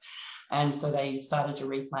island. And so they started to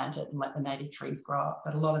replant it and let the native trees grow up.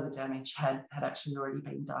 But a lot of the damage had actually already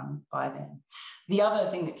been done by then. The other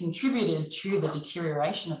thing that contributed to the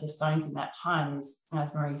deterioration of the stones in that time is,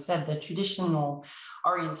 as Marie said, the traditional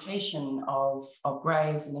orientation of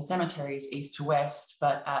graves in the cemeteries east to west,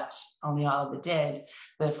 but on the Isle of the Dead,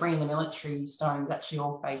 the free and the military stones actually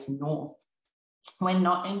all face north. We're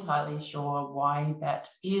not entirely sure why that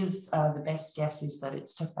is. The best guess is that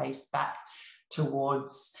it's to face back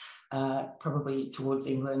towards probably towards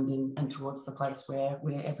England and towards the place where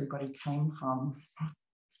everybody came from.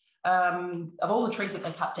 Of all the trees that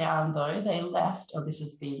they cut down, though, they left, oh, this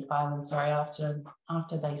is the island, sorry, after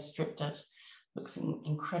they stripped it. Looks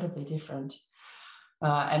incredibly different.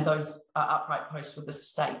 And those upright posts were the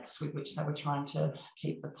stakes with which they were trying to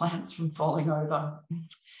keep the plants from falling over.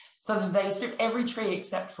 So they stripped every tree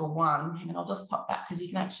except for one, and I'll just pop back because you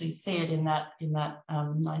can actually see it in that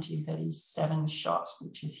 1937 shot,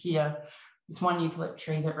 which is here. This one eucalypt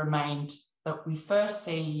tree that remained, that we first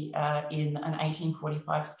see in an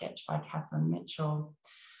 1845 sketch by Catherine Mitchell.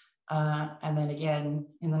 And then again,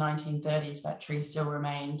 in the 1930s, that tree still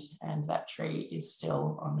remained, and that tree is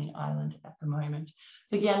still on the island at the moment.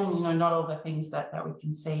 So again, you know, not all the things that we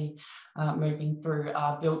can see moving through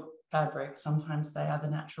are built fabric. Sometimes they are the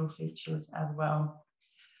natural features as well.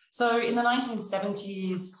 So in the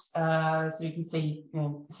 1970s, so you can see, you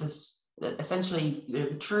know, this is essentially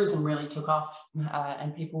the tourism really took off,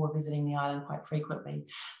 and people were visiting the island quite frequently,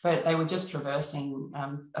 but they were just traversing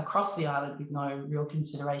across the island with no real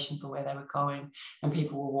consideration for where they were going, and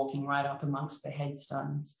people were walking right up amongst the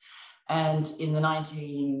headstones. And in the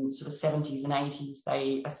 1970s and 80s,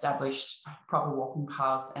 they established proper walking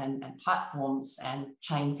paths and platforms and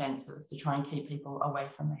chain fences to try and keep people away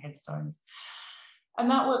from the headstones. And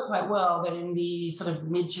that worked quite well, but in the sort of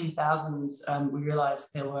mid-2000s, we realised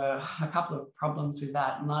there were a couple of problems with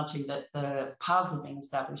that, and largely that the paths had been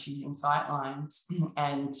established using sight lines,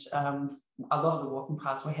 and a lot of the walking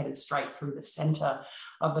paths were headed straight through the centre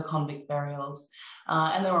of the convict burials.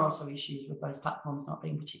 And there were also issues with those platforms not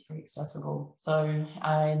being particularly accessible. So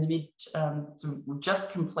in the so we've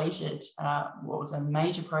just completed what was a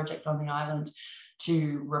major project on the island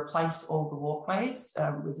to replace all the walkways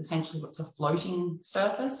with essentially what's a floating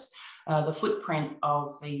surface. The footprint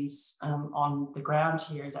of these on the ground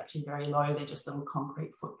here is actually very low. They're just little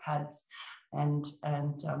concrete footpads, and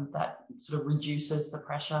that sort of reduces the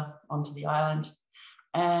pressure onto the island.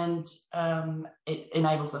 And it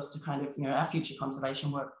enables us to kind of, you know, our future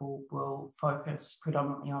conservation work will focus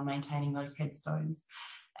predominantly on maintaining those headstones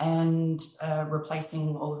and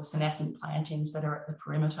replacing all of the senescent plantings that are at the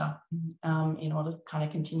perimeter in order to kind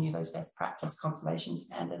of continue those best practice conservation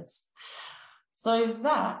standards. So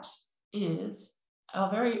that is a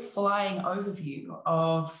very flying overview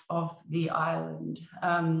of the island.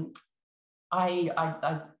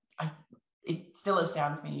 It still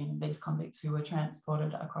astounds me, these convicts who were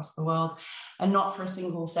transported across the world, and not for a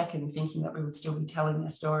single second thinking that we would still be telling their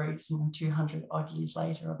stories, you know, 200 odd years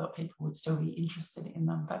later, or that people would still be interested in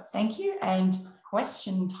them. But thank you, and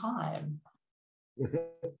question time.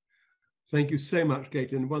 Thank you so much,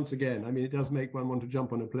 Caitlin. Once again, I mean, it does make one want to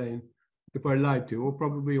jump on a plane if we're allowed to, or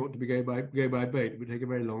probably ought to be go by boat. It would take a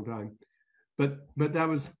very long time. But that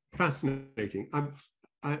was fascinating.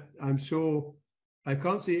 I'm sure. I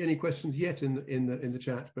can't see any questions yet in the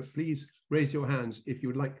chat, but please raise your hands if you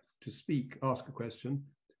would like to speak, ask a question.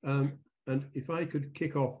 And if I could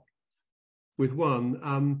kick off with one,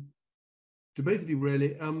 to both of you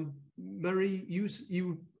really. Marie, you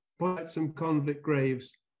pointed out some convict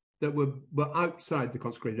graves that were outside the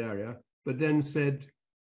consecrated area, but then said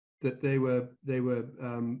that they were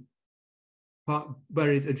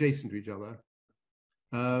buried adjacent to each other.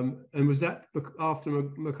 And was that after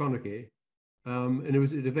McConaughey? And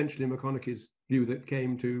was it eventually McConaughey's view that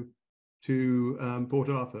came to Port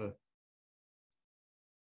Arthur?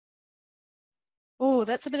 Oh,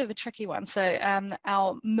 that's a bit of a tricky one. So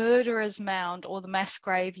our murderer's mound, or the mass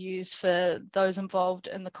grave used for those involved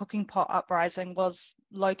in the cooking pot uprising, was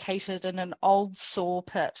located in an old saw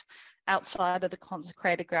pit outside of the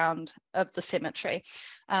consecrated ground of the cemetery.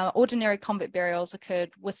 Ordinary convict burials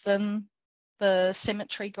occurred within the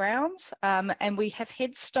cemetery grounds, and we have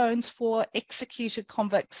headstones for executed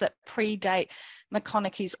convicts that predate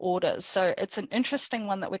McConaughey's orders. So it's an interesting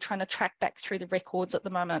one that we're trying to track back through the records at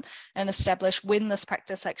the moment and establish when this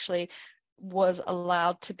practice actually was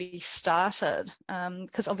allowed to be started,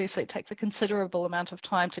 because obviously it takes a considerable amount of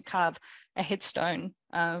time to carve a headstone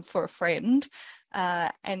for a friend,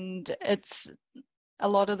 and it's a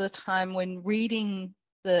lot of the time when reading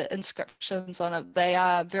the inscriptions on it, they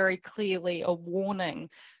are very clearly a warning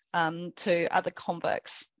to other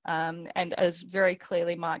convicts, and is very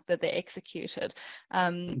clearly marked that they're executed.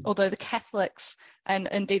 Although the Catholics, and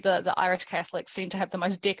indeed the Irish Catholics, seem to have the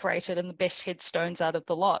most decorated and the best headstones out of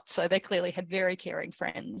the lot. So they clearly had very caring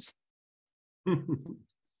friends. And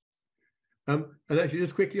actually,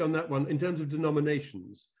 just quickly on that one, in terms of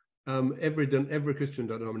denominations, every Christian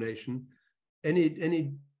denomination,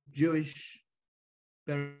 any Jewish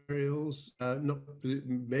burials, not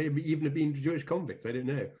maybe even have been Jewish convicts, I don't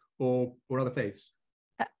know, or other faiths?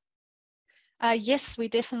 Yes, we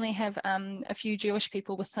definitely have a few Jewish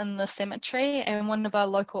people within the cemetery, and one of our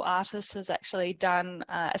local artists has actually done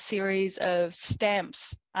a series of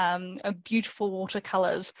stamps, of beautiful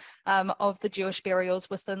watercolours of the Jewish burials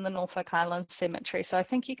within the Norfolk Island Cemetery. So I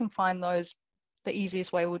think you can find those, the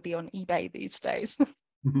easiest way would be on eBay these days.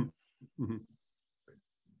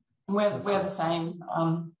 We're the same.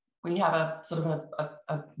 We have a sort of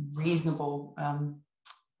a reasonable,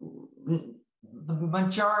 the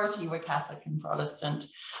majority were Catholic and Protestant,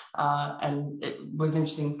 and it was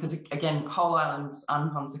interesting because, again, whole island's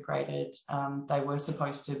unconsecrated. They were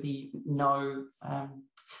supposed to be no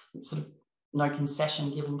sort of no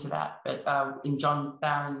concession given to that, but in John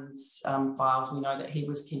Barron's files, we know that he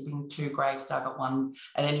was keeping 2 graves dug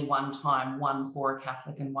at any one time, one for a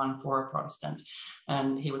Catholic and one for a Protestant,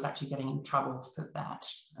 and he was actually getting in trouble for that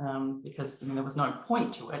because there was no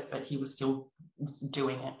point to it, but he was still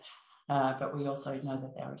doing it. But we also know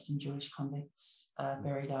that there are some Jewish convicts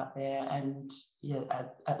buried out there, and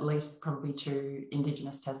at least probably 2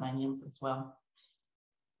 Indigenous Tasmanians as well.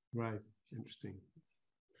 Right, interesting.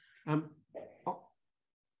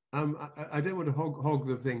 I don't want to hog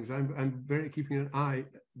the things. I'm very keeping an eye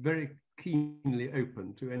very keenly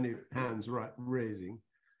open to any hands raising.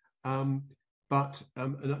 But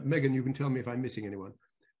Megan, you can tell me if I'm missing anyone.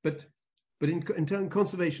 But in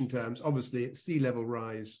conservation terms, obviously, sea level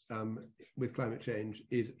rise with climate change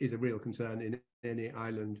is a real concern in any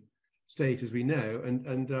island state, as we know.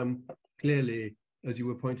 And clearly, as you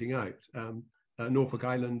were pointing out, Norfolk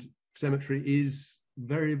Island Cemetery is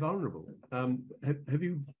very vulnerable. Have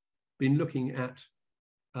you been looking at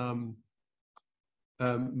some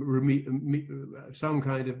kind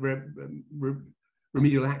of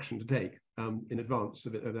remedial action to take in advance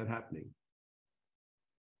of that happening?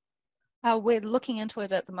 We're looking into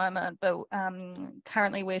it at the moment, but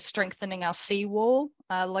currently we're strengthening our seawall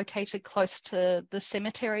located close to the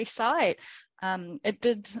cemetery site.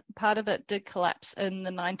 Part of it did collapse in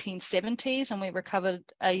the 1970s, and we recovered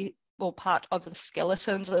part of the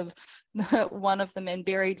skeletons of one of the men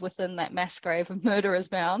buried within that mass grave of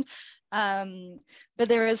Murderer's Mound. But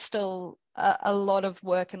there is still a lot of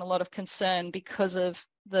work and a lot of concern because of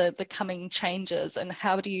the coming changes, and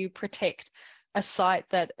how do you protect a site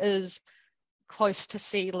that is close to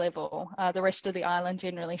sea level. The rest of the island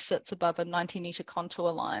generally sits above a 90-metre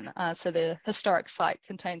contour line. So the historic site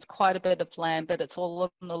contains quite a bit of land, but it's all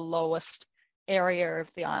in the lowest area of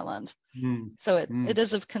the island. So it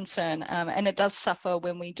is of concern, and it does suffer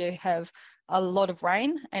when we do have a lot of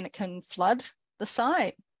rain, and it can flood the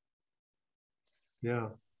site.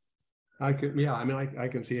 Yeah. I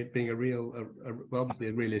can see it being obviously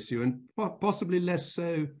a real issue, and possibly less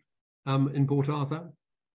so in Port Arthur.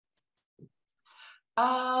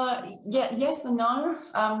 Yes and no.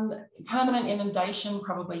 Permanent inundation,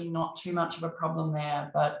 probably not too much of a problem there,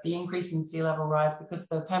 but the increase in sea level rise, because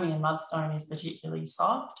the Permian mudstone is particularly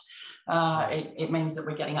soft, it means that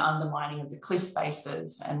we're getting undermining of the cliff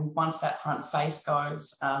faces, and once that front face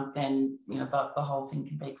goes, then the whole thing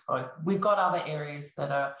can be exposed. We've got other areas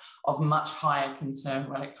that are of much higher concern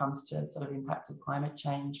when it comes to sort of impacts of climate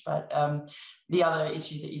change, but the other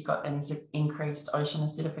issue that you've got then is increased ocean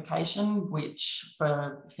acidification, which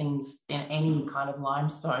for things in any kind of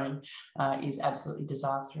limestone is absolutely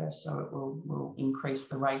disastrous. So it will increase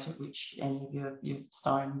the rate at which any of your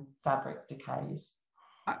stone fabric decays.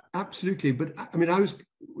 Absolutely, but I mean, I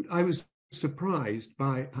was surprised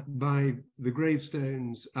by the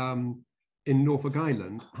gravestones in Norfolk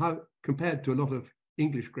Island, how compared to a lot of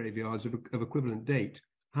English graveyards of equivalent date,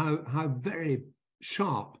 how very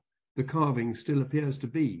sharp the carving still appears to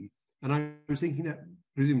be. And I was thinking that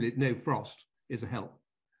presumably no frost is a help.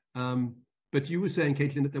 But you were saying,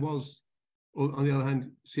 Caitlin, that there was, on the other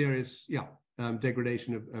hand, serious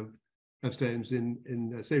degradation of stones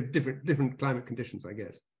in so different climate conditions, I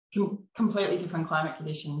guess. Completely different climate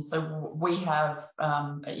conditions. So we have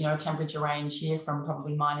a temperature range here from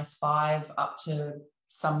probably -5 up to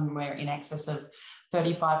somewhere in excess of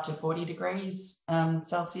 35 to 40 degrees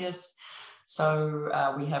Celsius.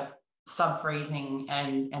 So we have sub-freezing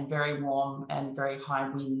and very warm and very high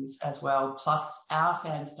winds as well. Plus our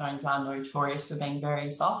sandstones are notorious for being very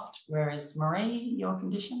soft, whereas Marie, your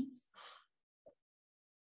conditions?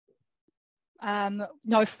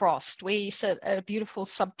 No frost. We sit at a beautiful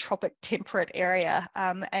subtropic temperate area,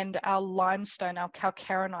 and our limestone, our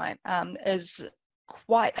calcarenite, is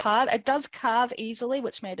quite hard. It does carve easily,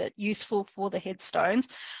 which made it useful for the headstones,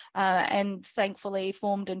 and thankfully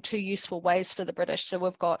formed in two useful ways for the British. So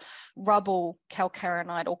we've got rubble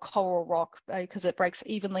calcarenite or coral rock, because it breaks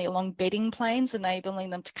evenly along bedding planes, enabling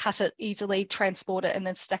them to cut it easily, transport it, and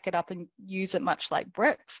then stack it up and use it much like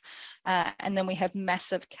bricks. And then we have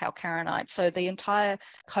massive calcarenite. So the entire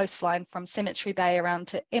coastline from Cemetery Bay around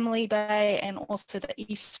to Emily Bay, and also the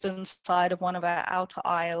eastern side of one of our outer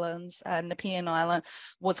islands, Nepean Island,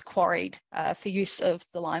 was quarried for use of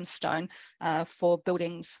the limestone for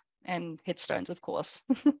buildings and headstones, of course.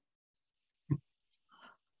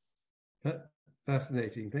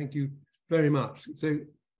 Fascinating. Thank you very much. So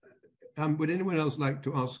would anyone else like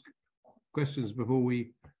to ask questions before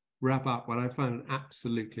we wrap up what I found an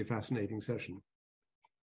absolutely fascinating session?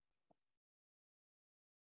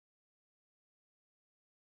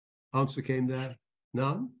 Answer came there.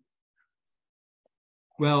 None?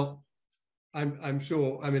 Well, I'm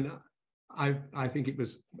sure. I mean, I think it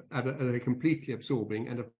was a completely absorbing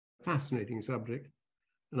and a fascinating subject,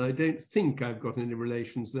 and I don't think I've got any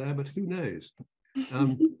relations there, but who knows?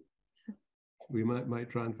 We might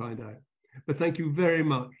try and find out. But thank you very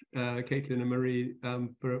much, Caitlin and Marie,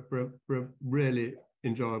 for a really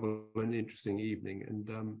enjoyable and interesting evening.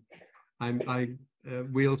 And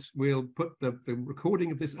we'll put the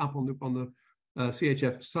recording of this up on the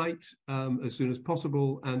CHF site as soon as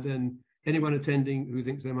possible, and then anyone attending who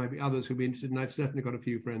thinks there might be others who'll be interested, and I've certainly got a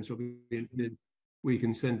few friends who'll be interested, we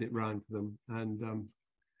can send it round to them. And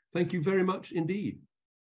thank you very much indeed.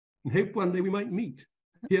 And hope one day we might meet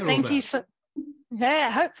here. Thank you so.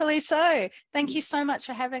 Yeah, hopefully so. Thank you so much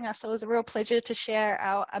for having us. It was a real pleasure to share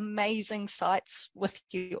our amazing sites with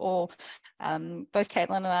you all. Both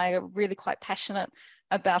Caitlin and I are really quite passionate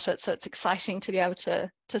about it, so it's exciting to be able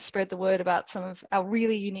to spread the word about some of our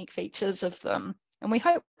really unique features of them. And we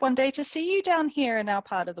hope one day to see you down here in our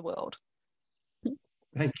part of the world.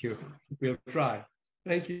 Thank you. We'll try.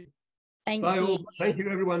 Thank you. Thank Bye you. all. Thank you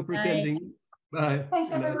everyone for attending. Bye.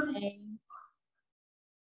 Thanks everyone. Bye.